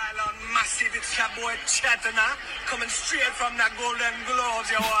whole island, massive. It's your boy Chetana, coming straight from the Golden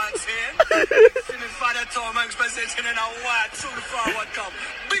Globes. You want to see? Father Tom Hanks presenting in a white soon forward come.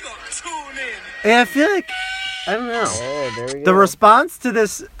 Big up, tune in. I feel like I don't know. Oh, there we go. The response to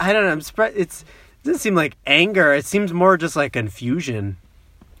this, I don't know. I'm surprised. It doesn't seem like anger. It seems more just like confusion.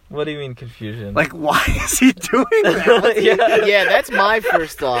 What do you mean confusion? Like, why is he doing that? Yeah, that's my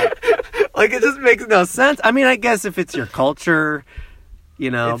first thought. Like, it just makes no sense. I mean, I guess if it's your culture,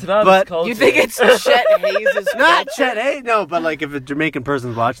 you know. It's not but his culture. You think it's Chet Hayes' not Chet Hayes, no, but like if a Jamaican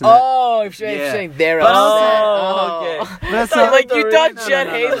person's watching Oh, if you're Yeah. saying they're But upset. okay. it. That's Like not- you thought No, Chet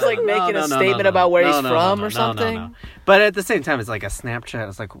no, Hayes was like no, making no, a no, statement no, about where no, he's no, from no, or no, something? no. But at the same time, it's like a Snapchat.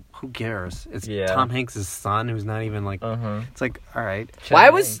 It's like, who cares? It's Yeah. Tom Hanks' son who's not even like. It's like, all right. Why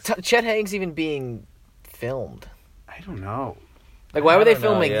was Chet Hanks even being filmed? I don't know. Like, why were they don't know,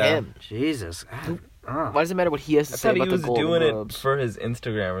 filming yeah. him? Jesus. Why does it matter what he has to I say thought he about was the Golden doing Globes? it for his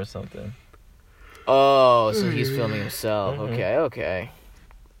Instagram or something. Oh, so he's filming himself. Mhm. Okay.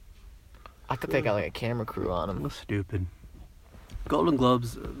 I thought they got like a camera crew on him. Stupid. Golden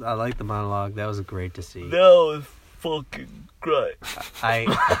Globes. I like the monologue. That was great to see. That was fucking great.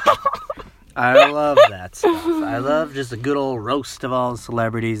 I love that stuff. I love just a good old roast of all the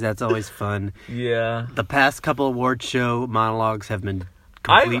celebrities. That's always fun. Yeah. The past couple award show monologues have been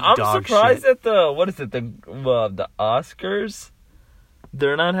complete I'm dog surprised shit. at the Oscars.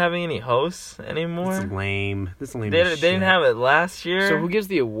 They're not having any hosts anymore. It's lame. This lame They as shit. didn't have it last year. So who gives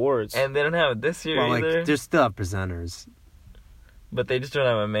the awards? And they didn't have it this year Well, either. like, they still have presenters. But they just don't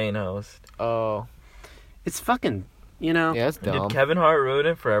have a main host. Oh, It's fucking, you know. yeah, that's dumb. Did Kevin Hart ruin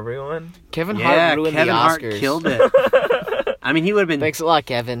it for everyone? Kevin Yeah, Hart ruined Kevin the Hart Oscars. killed it. I mean, he would have been. Thanks a lot,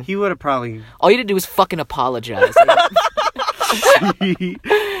 Kevin. He would have probably. All you had to do was fucking apologize.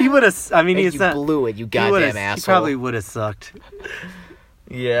 he would have. I mean, Like, he's you not. blew it, you he goddamn would've- asshole. He probably would have sucked.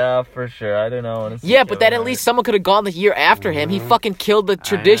 Yeah, for sure. I don't know. Yeah, but then at least someone could have gone the year after him. He fucking killed the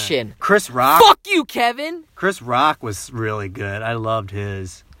tradition. Chris Rock. Fuck you, Kevin. Chris Rock was really good. I loved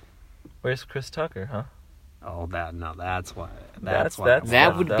his. Where's Chris Tucker, huh? Oh, that's why. That's- why. that's-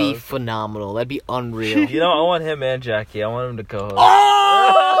 That Yeah, would that be was- phenomenal. That'd be unreal. You know, I want him and Jackie. I want him to co-host.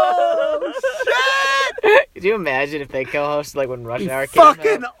 Oh shit! Could you imagine if they co-hosted like when Rush Hour came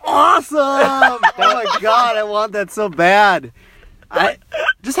Fucking out? awesome! Oh my god, I want that so bad. I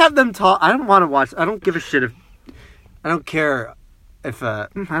just have them talk. I don't want to watch. I don't give a shit if. I don't care if. I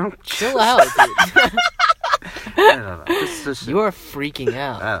don't. Chill out, dude. I don't know. Just- You are freaking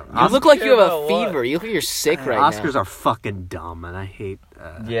out. I don't You know. look like you have About a what? fever. You look like you're sick right Oscars now. are fucking dumb, and I hate.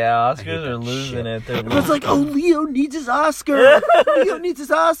 Yeah, I hate Oscars that are losing shit. it. They're Everyone's losing like, "Oh, Leo needs his Oscar. Leo needs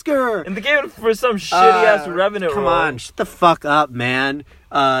his Oscar." And they gave it for some shitty-ass revenue Come role. on, shut the fuck up, man.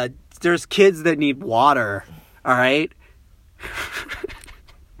 There's kids that need water. All right.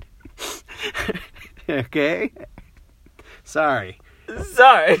 Okay. Sorry.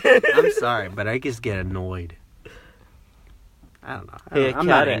 Sorry. I'm sorry, but I just get annoyed. I don't know. Hey, I'm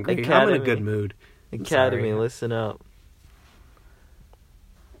not Academy- angry. I'm in a Academy. good mood. Academy, sorry. listen up.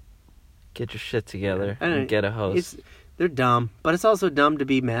 Get your shit together I don't- and get a host. They're dumb, but it's also dumb to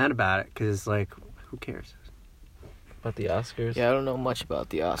be mad about it because it's like, who cares? About the Oscars? Yeah, I don't know much about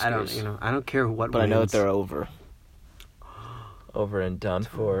the Oscars. I don't care what. But I know that wins. they're over. Over and done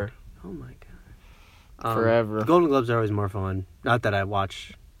for. Oh my god. Forever. The Golden Globes are always more fun. Not that I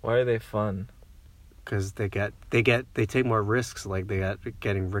watch, Why are they fun? because they take more risks. Like they got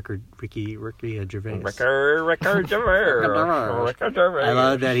getting Ricky Gervais. Ricky Gervais. I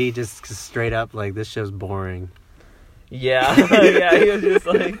love that he just straight up like this show's boring. Yeah, yeah. He was just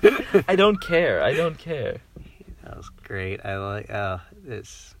like, I don't care. That was great. I like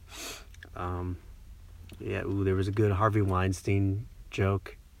this. Yeah. Ooh, there was a good Harvey Weinstein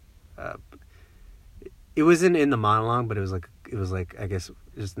joke. It wasn't in the monologue, but it was like I guess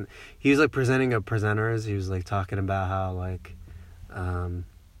just he was like presenting a presenters. He was like talking about how like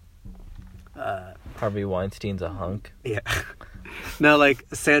Harvey Weinstein's a hunk. Yeah. No, like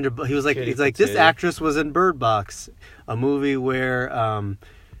Sandra. He was like, he's like, this actress was in Bird Box, a movie where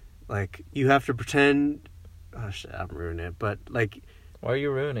like you have to pretend. Oh shit, I'm ruining it. But like, why are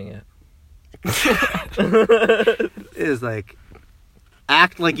you ruining it? Is like.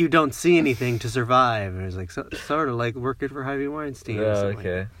 Act like you don't see anything to survive. And it was like sort of like working for Harvey Weinstein. Yeah,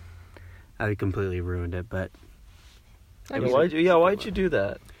 okay. I completely ruined it, but why'd you do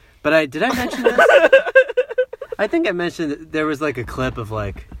that? But did I mention this? I think I mentioned that there was like a clip of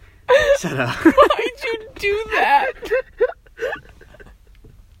like. Shut up. Why'd you do that?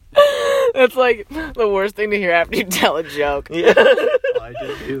 That's like the worst thing to hear after you tell a joke. Yeah. Why'd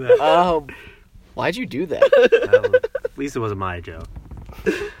you do that? Oh, why'd you do that? At least it wasn't my joke.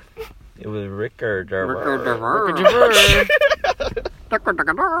 It was Ricker Gervais.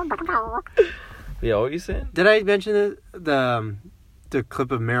 Yeah, what were you saying? Did I mention the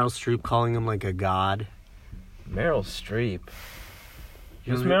clip of Meryl Streep calling him like a god? Meryl Streep.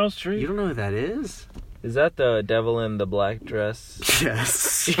 Who's Meryl Streep? You don't know who that is? Is that the devil in the black dress?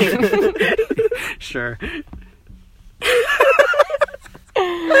 Yes. Sure.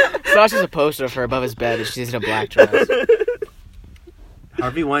 Sasha's a poster of her above his bed and she's in a black dress.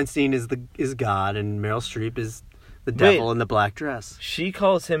 Harvey Weinstein is God and Meryl Streep is the devil in the black dress. She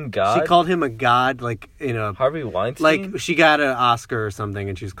calls him God? She called him a god, like, you know... Harvey Weinstein? Like, she got an Oscar or something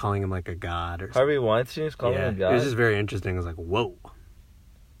and she was calling him, like, a god or something. Harvey Weinstein is calling him a god? It was just very interesting. I was like, whoa.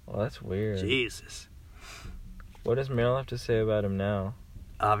 Well, that's weird. Jesus. What does Meryl have to say about him now?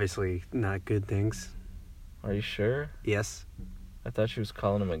 Obviously, not good things. Are you sure? Yes. I thought she was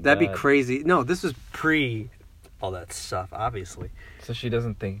calling him a god. That'd be crazy. No, this was pre all that stuff, obviously. So she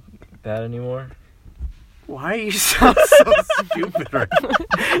doesn't think that anymore? Why are you so stupid right now?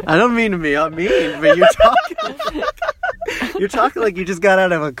 I don't mean to be mean, but you're talking like you just got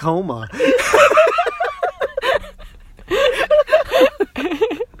out of a coma.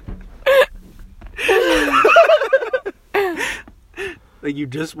 Like you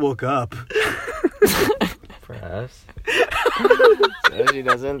just woke up. Perhaps. So she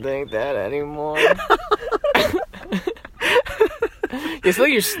doesn't think that anymore. It's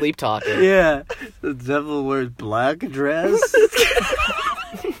like you're sleep talking. Yeah. The devil wears black dress.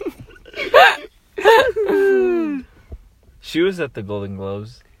 She was at the Golden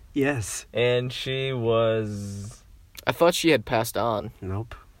Globes. Yes. And she was... I thought she had passed on.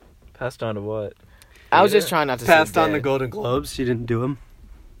 Nope. Passed on to what? I was just trying not to say Passed on dead. the Golden Globes. She didn't do them.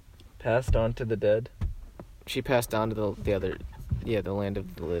 Passed on to the dead? She passed on to the other... Yeah, the land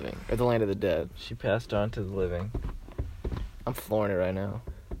of the living. Or the land of the dead. She passed on to the living. I'm flooring it right now.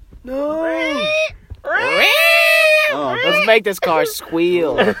 No! Oh, let's make this car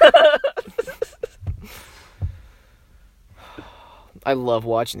squeal. I love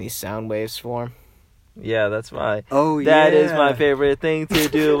watching these sound waves form. Yeah, that's my... Oh, That is my favorite thing to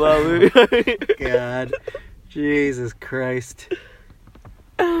do while we're... God. Jesus Christ.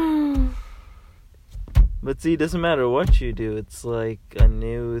 But see, it doesn't matter what you do. It's like a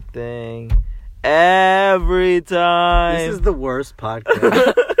new thing every time. This is the worst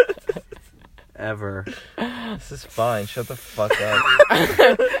podcast ever. This is fine. Shut the fuck up.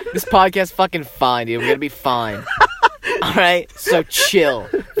 This podcast fucking fine, dude. We're gonna be fine. Alright? So chill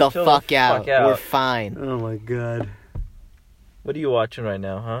the fuck out. We're fine. Oh my God. What are you watching right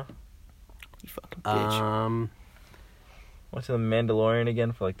now, huh? You fucking bitch. Watching The Mandalorian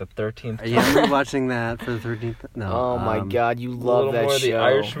again for like the 13th time. Yeah, we're watching that for the 13th. No. Oh my God, you a love little that more show. The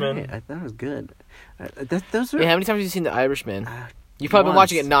Irishman. Hey, I thought it was good. Those are... Yeah, how many times have you seen The Irishman? You've probably been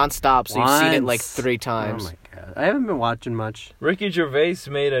watching it nonstop, so you've seen it like Once. 3 times. Oh my God. I haven't been watching much. Ricky Gervais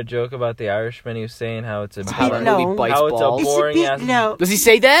made a joke about The Irishman. He was saying how it's a How that movie bites how it's balls. a boring ass. Does he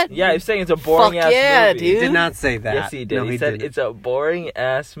say that? Yeah, he's saying it's a boring Fuck ass yeah, movie. dude. He did not say that. Yes, he did. No, he said didn't. it's a boring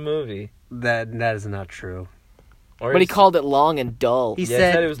ass movie. That is not true. Or But he called it long and dull. He yeah, said,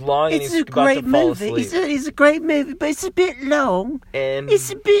 he said it was long and it's he's a about great to fall movie. asleep. He said it's a great movie, but it's a bit long. And It's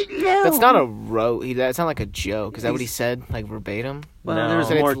a bit long. That's not a that's not like a joke. Is that what he said, like verbatim? Well, No. there was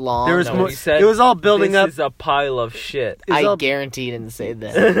He said more. it's long. There was No, more. he said, it was all building this up. is a pile of shit. It was I all- guarantee he didn't say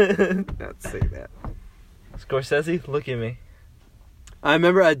that. Not say that. Scorsese, look at me.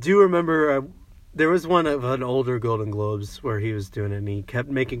 I do remember there was one of an older Golden Globes where he was doing it, and he kept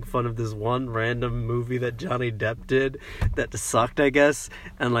making fun of this one random movie that Johnny Depp did that sucked, I guess,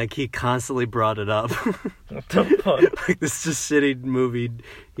 and like he constantly brought it up. What the fuck? Like this just shitty movie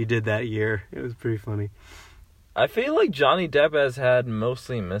he did that year. It was pretty funny. I feel like Johnny Depp has had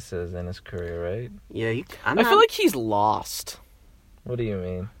mostly misses in his career, right? Yeah, I feel like he's lost. What do you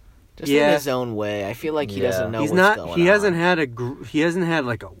mean? Just in his own way. I feel like he doesn't know what's going on. He hasn't had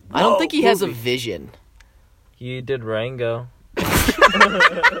like a. I don't think he has a vision. He did Rango. He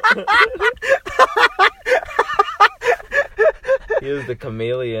was the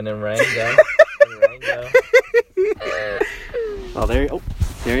chameleon in Rango. Oh,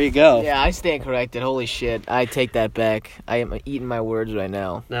 there you go. Yeah, I stand corrected. Holy shit. I take that back. I am eating my words right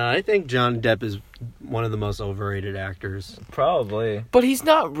now. No, I think Johnny Depp is one of the most overrated actors. Probably. But he's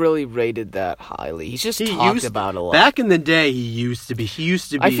not really rated that highly. He's just talked about a lot. Back in the day, he used to be.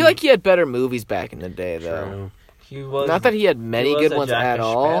 I feel like he had better movies back in the day, though. True. He was, not that he had many good ones at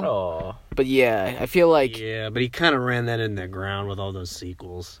all. But yeah, I feel like... Yeah, but he kind of ran that in the ground with all those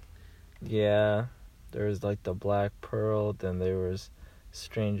sequels. Yeah. There was like The Black Pearl, then there was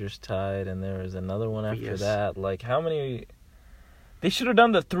Stranger's Tide, and there was another one after that. Like, how many... They should have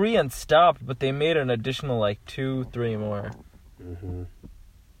done the 3 and stopped, but they made an additional, like, 2, 3 more. Mm-hmm.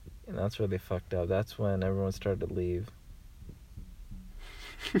 And that's where they fucked up. That's when everyone started to leave.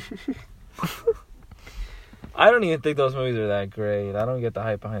 I don't even think those movies are that great. I don't get the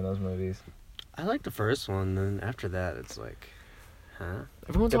hype behind those movies. I like the first one, then after that, it's like... Huh?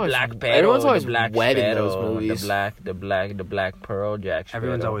 Everyone's always wet in those movies. The Black Pearl, Jack Sparrow.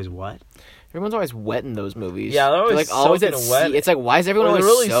 Everyone's always what? Everyone's always wet in those movies. Yeah, they're always like always at wet. Sea. It's like, why is everyone always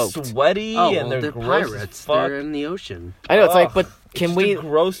really soaked? Sweaty and they're gross pirates. as fuck. They're in the ocean. I know, it's like, but can we... a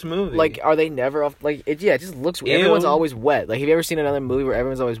gross movie. Like, are they never off... Like, it just looks... Ew. Everyone's always wet. Like, have you ever seen another movie where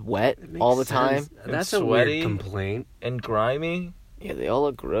everyone's always wet all the time? That's sweaty, a weird complaint. And grimy. Yeah, they all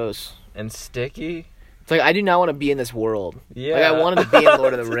look gross. And sticky. It's like, I do not want to be in this world. Yeah. Like, I wanted to be in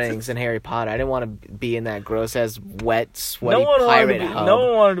Lord of the Rings and Harry Potter. I didn't want to be in that gross-ass, wet, sweaty pirate hub. No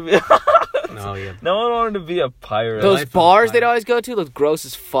one wanted to be... No, yeah. No one wanted to be a pirate. Those bars they'd always go to looked gross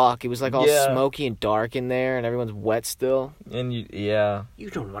as fuck. It was like all smoky and dark in there, and everyone's wet still. And you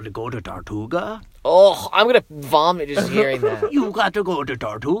don't want to go to Tortuga? Oh, I'm gonna vomit just hearing that. You got to go to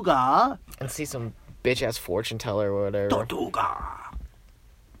Tortuga and see some bitch ass fortune teller or whatever. Tortuga.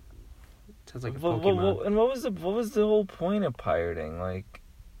 Sounds like a Pokemon. And what was the whole point of pirating? Like,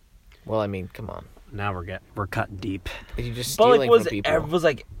 well, I mean, come on. Now we're cutting deep. You're just stealing from people. Was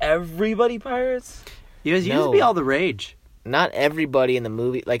like everybody pirates? It used to be all the rage. Not everybody in the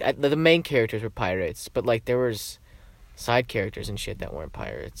movie. Like the main characters were pirates, but like there was side characters and shit that weren't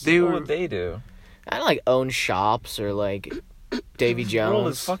pirates. What would they do? I don't like own shops or like Davy Jones. The world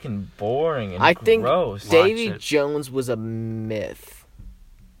is fucking boring and I think gross. Davy Jones was a myth.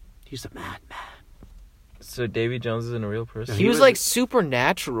 He's a madman. So Davy Jones isn't a real person? He was like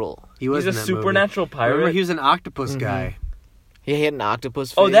supernatural. He's a supernatural pirate? Remember, he was an octopus guy. He had an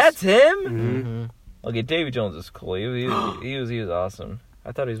octopus face. Oh, that's him? Mm-hmm. Okay, Davy Jones is cool. He was awesome.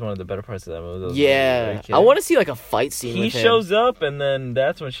 I thought he was one of the better parts of that movie. Yeah. I want to see like a fight scene with him. He shows up and then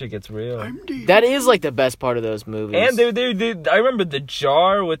that's when shit gets real. That is like the best part of those movies. And I remember the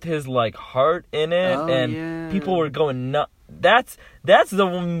jar with his like heart in it people were going nuts. That's the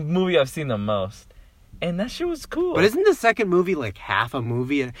one movie I've seen the most. And that shit was cool. But isn't the second movie like half a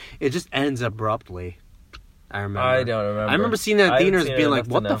movie? It just ends abruptly. I remember. I don't remember. I remember seeing that in theaters being like,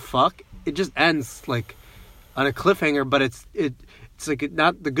 what the fuck? It just ends like on a cliffhanger, but it's like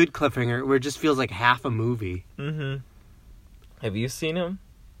not the good cliffhanger where it just feels like half a movie. Mm-hmm. Have you seen him?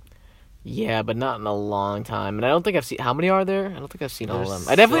 Yeah, but not in a long time. And I don't think I've seen... How many are there? I don't think I've seen all of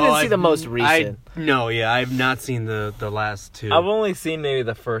them. I definitely didn't see the most recent. I've not seen the last two. I've only seen maybe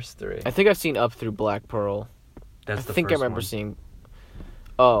the first 3. I think I've seen up through Black Pearl. I think I remember seeing...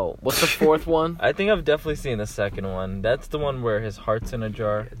 Oh, what's the fourth one? I think I've definitely seen the second one. That's the one where his heart's in a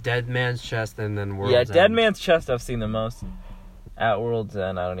jar. Dead Man's Chest and then World's End. Yeah, Dead Man's Chest I've seen the most. At World's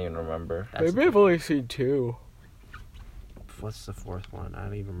End, I don't even remember. Maybe I've only seen 2. What's the fourth one? I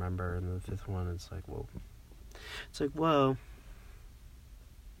don't even remember. And the fifth one, it's like, whoa. It's like, whoa.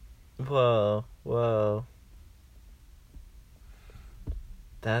 Whoa, whoa.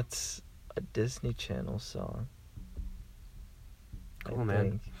 That's a Disney Channel song. Cool,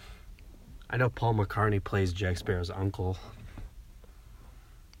 man. I know Paul McCartney plays Jack Sparrow's uncle.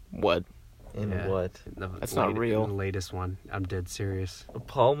 What? What? That's not real. The latest one. I'm dead serious.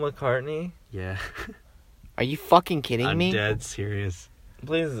 Paul McCartney? Yeah. Are you fucking kidding me? I'm dead serious.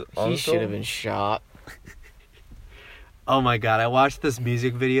 Please, he should have been shot. Oh my god, I watched this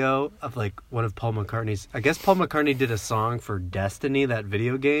music video of like one of Paul McCartney's. I guess Paul McCartney did a song for Destiny, that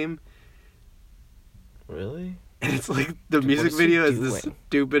video game. Really? And it's like the music video is the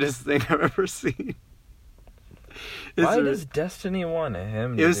stupidest thing I've ever seen. Why does Destiny want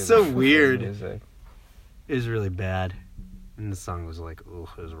him? It was so weird. Music? It was really bad. And the song was like, ooh,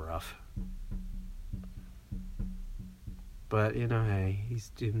 it was rough. But, you know, hey, he's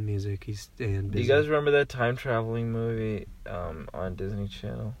doing music, he's staying busy. Do you guys remember that time traveling movie on Disney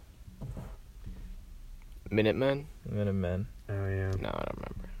Channel? Minutemen? Minutemen. Oh, yeah. No, I don't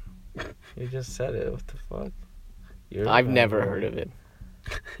remember. You just said it. What the fuck? I've never heard of it.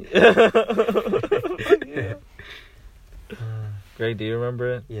 Yeah. Greg, do you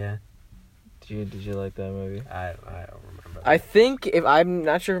remember it? Yeah. Did you like that movie? I don't remember. I think, if I'm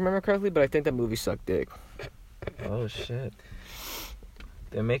not sure if I remember correctly, but I think that movie sucked dick. Oh, shit.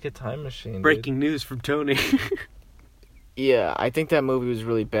 They make a time machine, Breaking news from Tony. Yeah, I think that movie was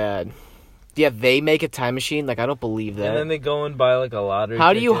really bad. Yeah, they make a time machine? Like, I don't believe that. And then they go and buy, like, a lottery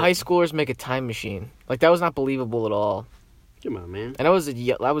How do you ticket. high schoolers make a time machine? Like, that was not believable at all. Come on, man. And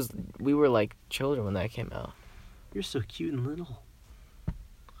we were, like, children when that came out. You're so cute and little. What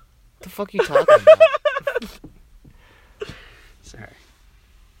the fuck are you talking about? Sorry.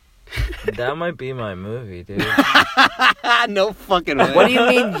 That might be my movie, dude. No fucking way. What do you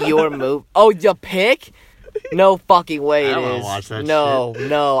mean your move? Oh, your pick? No fucking way I it don't wanna is. watch that no, shit.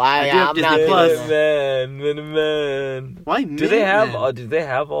 no, I do have I'm Disney not. Plus. Minutemen. Why Do they have? Minutemen? Do they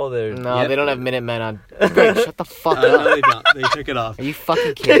have all their? No, Yep. they don't have Minutemen on. Greg, shut the fuck No, up. they don't. They took it off. Are you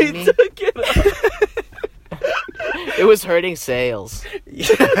fucking kidding me? It was hurting sales.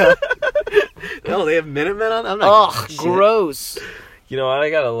 No, they have Minutemen on? I'm not Ugh, gross. You know what? I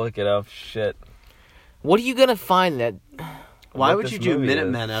gotta look it up. Shit. What are you gonna find that? Why what would this you do movie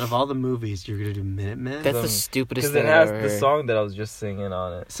Minutemen is. out of all the movies? You're gonna do Minutemen? That's Um, the stupidest Because thing it I've has ever the heard. song that I was just singing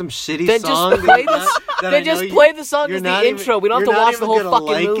on it. Some shitty Then song. just play that the. I Then know just play the song you're as not the even- intro. We don't have you're to not watch the even whole gonna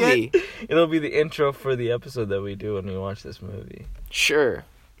fucking like movie. it? It'll be the intro for the episode that we do when we watch this movie. Sure.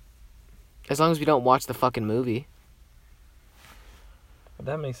 As long as we don't watch the fucking movie.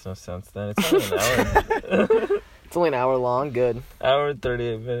 That makes no sense. Then it's only an hour. It's only an hour long. Good. Hour and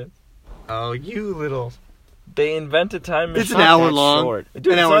 38 minutes. Oh, you little. They invent a time machine. It's an hour that long. short. Dude,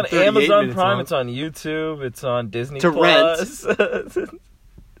 An it's hour on and 38 Amazon minutes Prime. long. It's on YouTube. It's on Disney To Plus.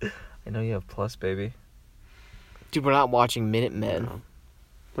 I know you have Plus, baby. Dude, we're not watching Minutemen. No.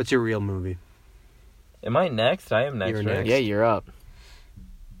 What's your real movie? Am I next? I am next, You're right? next. Yeah, you're up.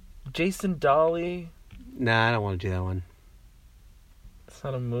 Jason Dolly. Nah, I don't want to do that one. It's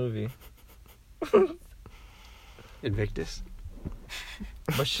not a movie. Invictus?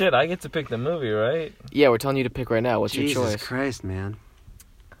 But shit, I get to pick the movie, right? Yeah, we're telling you to pick right now. What's Jesus your choice? Christ, man.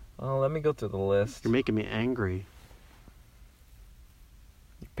 Oh, let me go through the list. You're making me angry.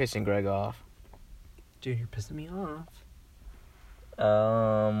 You're pissing Greg off. Dude, you're pissing me off.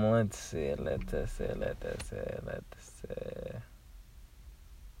 Let's see. Let us see.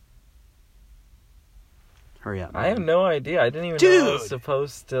 Hurry up. I have man. no idea. I didn't even know I was Dude!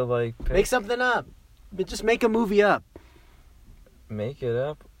 supposed to, like, pick. Make something up. But just make a movie up. Make it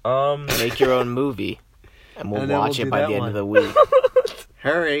up. Make your own movie. And we'll And then watch we'll it do by that the end one. of the week.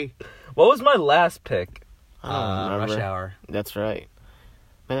 Hurry. What was my last pick? I don't remember. Rush Hour. That's right.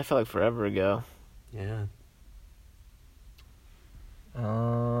 Man, that felt like forever ago. Yeah.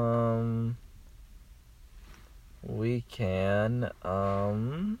 We can,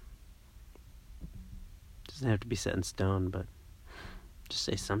 Doesn't have to be set in stone, but just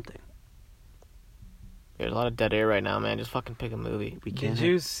say something. There's a lot of dead air right now, man. Just fucking pick a movie. We can't. Did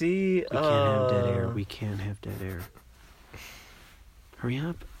you see? We can't have dead air. We can't have dead air. Hurry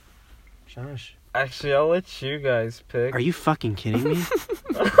up. Josh. Actually, I'll let you guys pick. Are you fucking kidding me?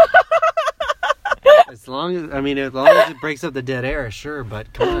 as long as it breaks up the dead air, sure,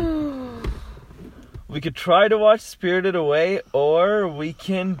 but come on. We could try to watch Spirited Away, or we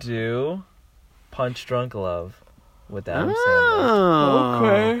can do Punch Drunk Love with Adam Sandler.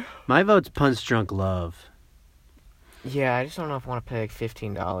 Okay. My vote's Punch Drunk Love. Yeah, I just don't know if I want to pay like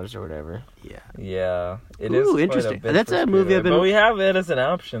 $15 or whatever. Yeah. Yeah, it Ooh, is interesting. Quite a bit That's for a movie Spirited I've been- Away. But we have it as an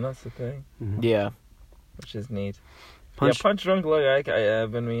option. That's the thing, Yeah. which is neat. Punch. Yeah, Punch Drunk Love.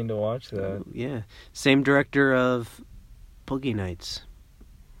 I've been meaning to watch that. Yeah. Same director of Boogie Nights.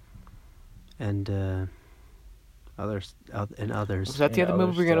 And others. Was that the Yeah, other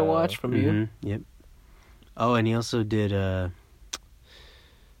movie we're going to other watch stuff. from you? Mhm, yep. Oh, and he also did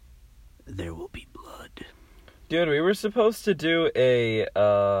There Will Be Blood. Dude, we were supposed to do a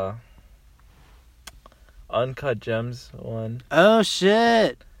Uncut Gems one. Oh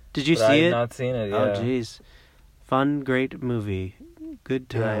shit! Did you but I see have it? not seen it. Yeah. Oh jeez. Fun, great movie. Good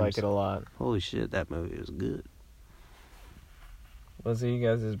times. Yeah, I like it a lot. Holy shit, that movie was good. Was he you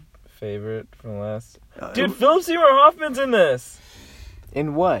guys' favorite from last? Dude, Philip Seymour Hoffman's in this.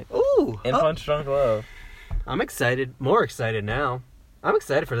 In what? Ooh. In Punch Drunk Love. I'm excited. More excited now. I'm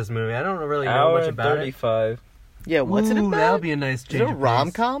excited for this movie. I don't really know much about 35. Yeah, what's it about? That'll be a nice Is change. it a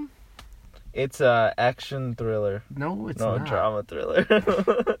rom-com? It's a action thriller. No, it's not. not. Drama thriller.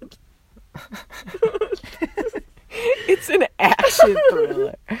 It's an action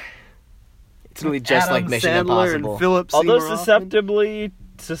thriller. It's really just Adam like Mission Sandler Impossible. and Philip Although Seymour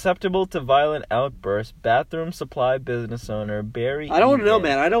susceptible to violent outbursts, bathroom supply business owner Barry. I don't want to know, Egan-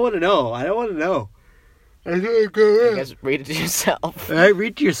 man. I don't want to know. I guess read it to yourself. All right,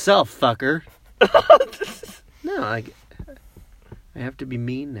 read to yourself, fucker. No, I have to be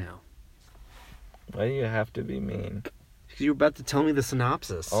mean now. Why do you have to be mean? Because you were about to tell me the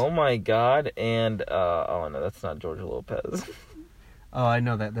synopsis. Oh my god, and oh no, that's not George Lopez. Oh, I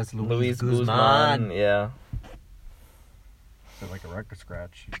know that. That's Luis Guzman. Yeah. Like a record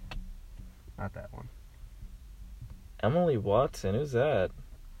scratch. Not that one. Emily Watson, who's that?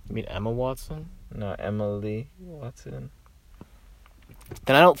 You mean Emma Watson? No, Emily Watson.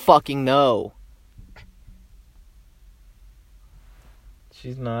 Then I don't fucking know.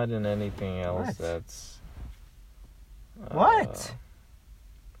 She's not in anything else What? that's... What?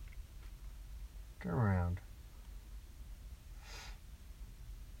 Turn around.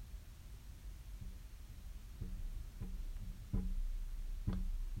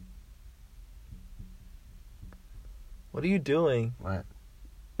 What are you doing? What?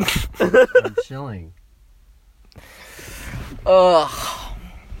 I'm chilling. Ugh.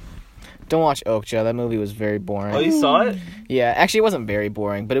 Don't watch Okja. That movie was very boring. Oh, you saw it? Yeah, actually, it wasn't very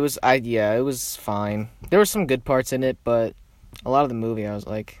boring, but it was. It was fine. There were some good parts in it, but a lot of the movie, I was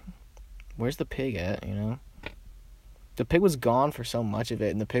like, "Where's the pig at?" You know, the pig was gone for so much of it,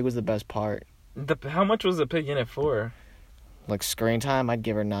 and the pig was the best part. How much was the pig in it for? Like screen time, I'd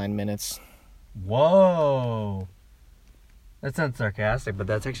give her 9 minutes. Whoa. That sounds sarcastic, but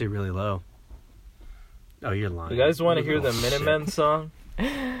that's actually really low. Oh, you're lying. You guys want to hear the Minutemen song?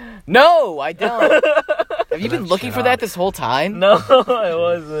 No, I don't. Have you been looking for that this whole time? No, I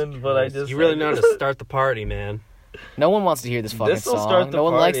wasn't, but I just... You really know how to start the party, man. No one wants to hear this fucking This'll song. start the No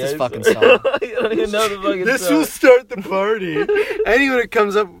one likes party, this I fucking swear. song. You don't even know the fucking This song. will start the party. Anyone that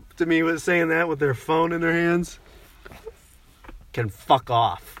comes up to me with saying that with their phone in their hands can fuck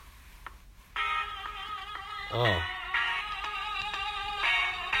off. Oh.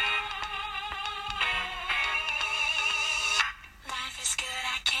 Life is good,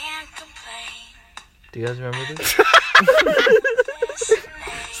 I can't complain. Do you guys remember this?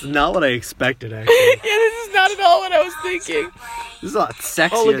 It's not what I expected, actually. Yeah, this is not at all what I was thinking. This is a lot sexier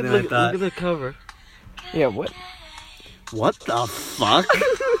Oh, look than I at thought. the cover. Yeah, what? What the fuck?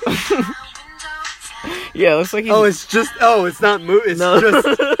 Yeah, it looks like he's... Oh, it's just... Oh, it's not moving. It's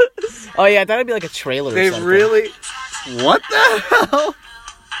just... Oh, yeah, I thought it'd be like a trailer or They something. really... What the hell?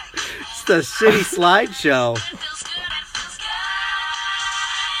 It's the shitty slideshow.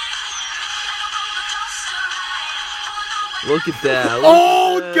 Look at that.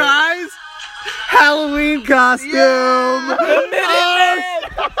 Oh, guys! Halloween costume!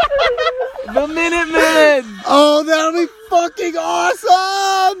 The Minutemen! Oh, that'll be fucking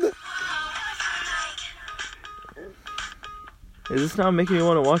awesome! Is this not making me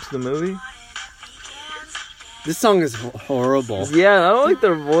want to watch the movie? This song is horrible. Yeah, I don't like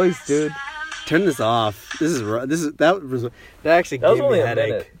their voice, dude. Turn this off. That actually That was gave me only a a headache.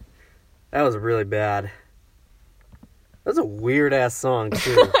 minute. That was really bad. That's a weird ass song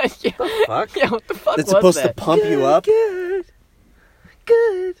too. Yeah. The fuck? Yeah, what the fuck It's was supposed that? to pump you up. Good.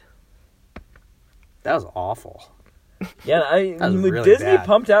 That was awful. Yeah, That was really Disney bad.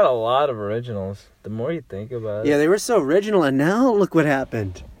 pumped out a lot of originals. The more you think about it. Yeah, they were so original, and now look what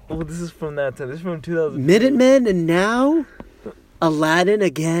happened. Oh, this is from that time. This is from 2000. Minutemen, and now Aladdin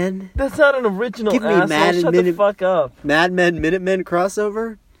again. That's not an original. Give me asshole. Mad Shut Minute- the fuck up. Mad Men, Minutemen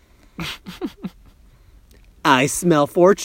crossover. I smell fortune.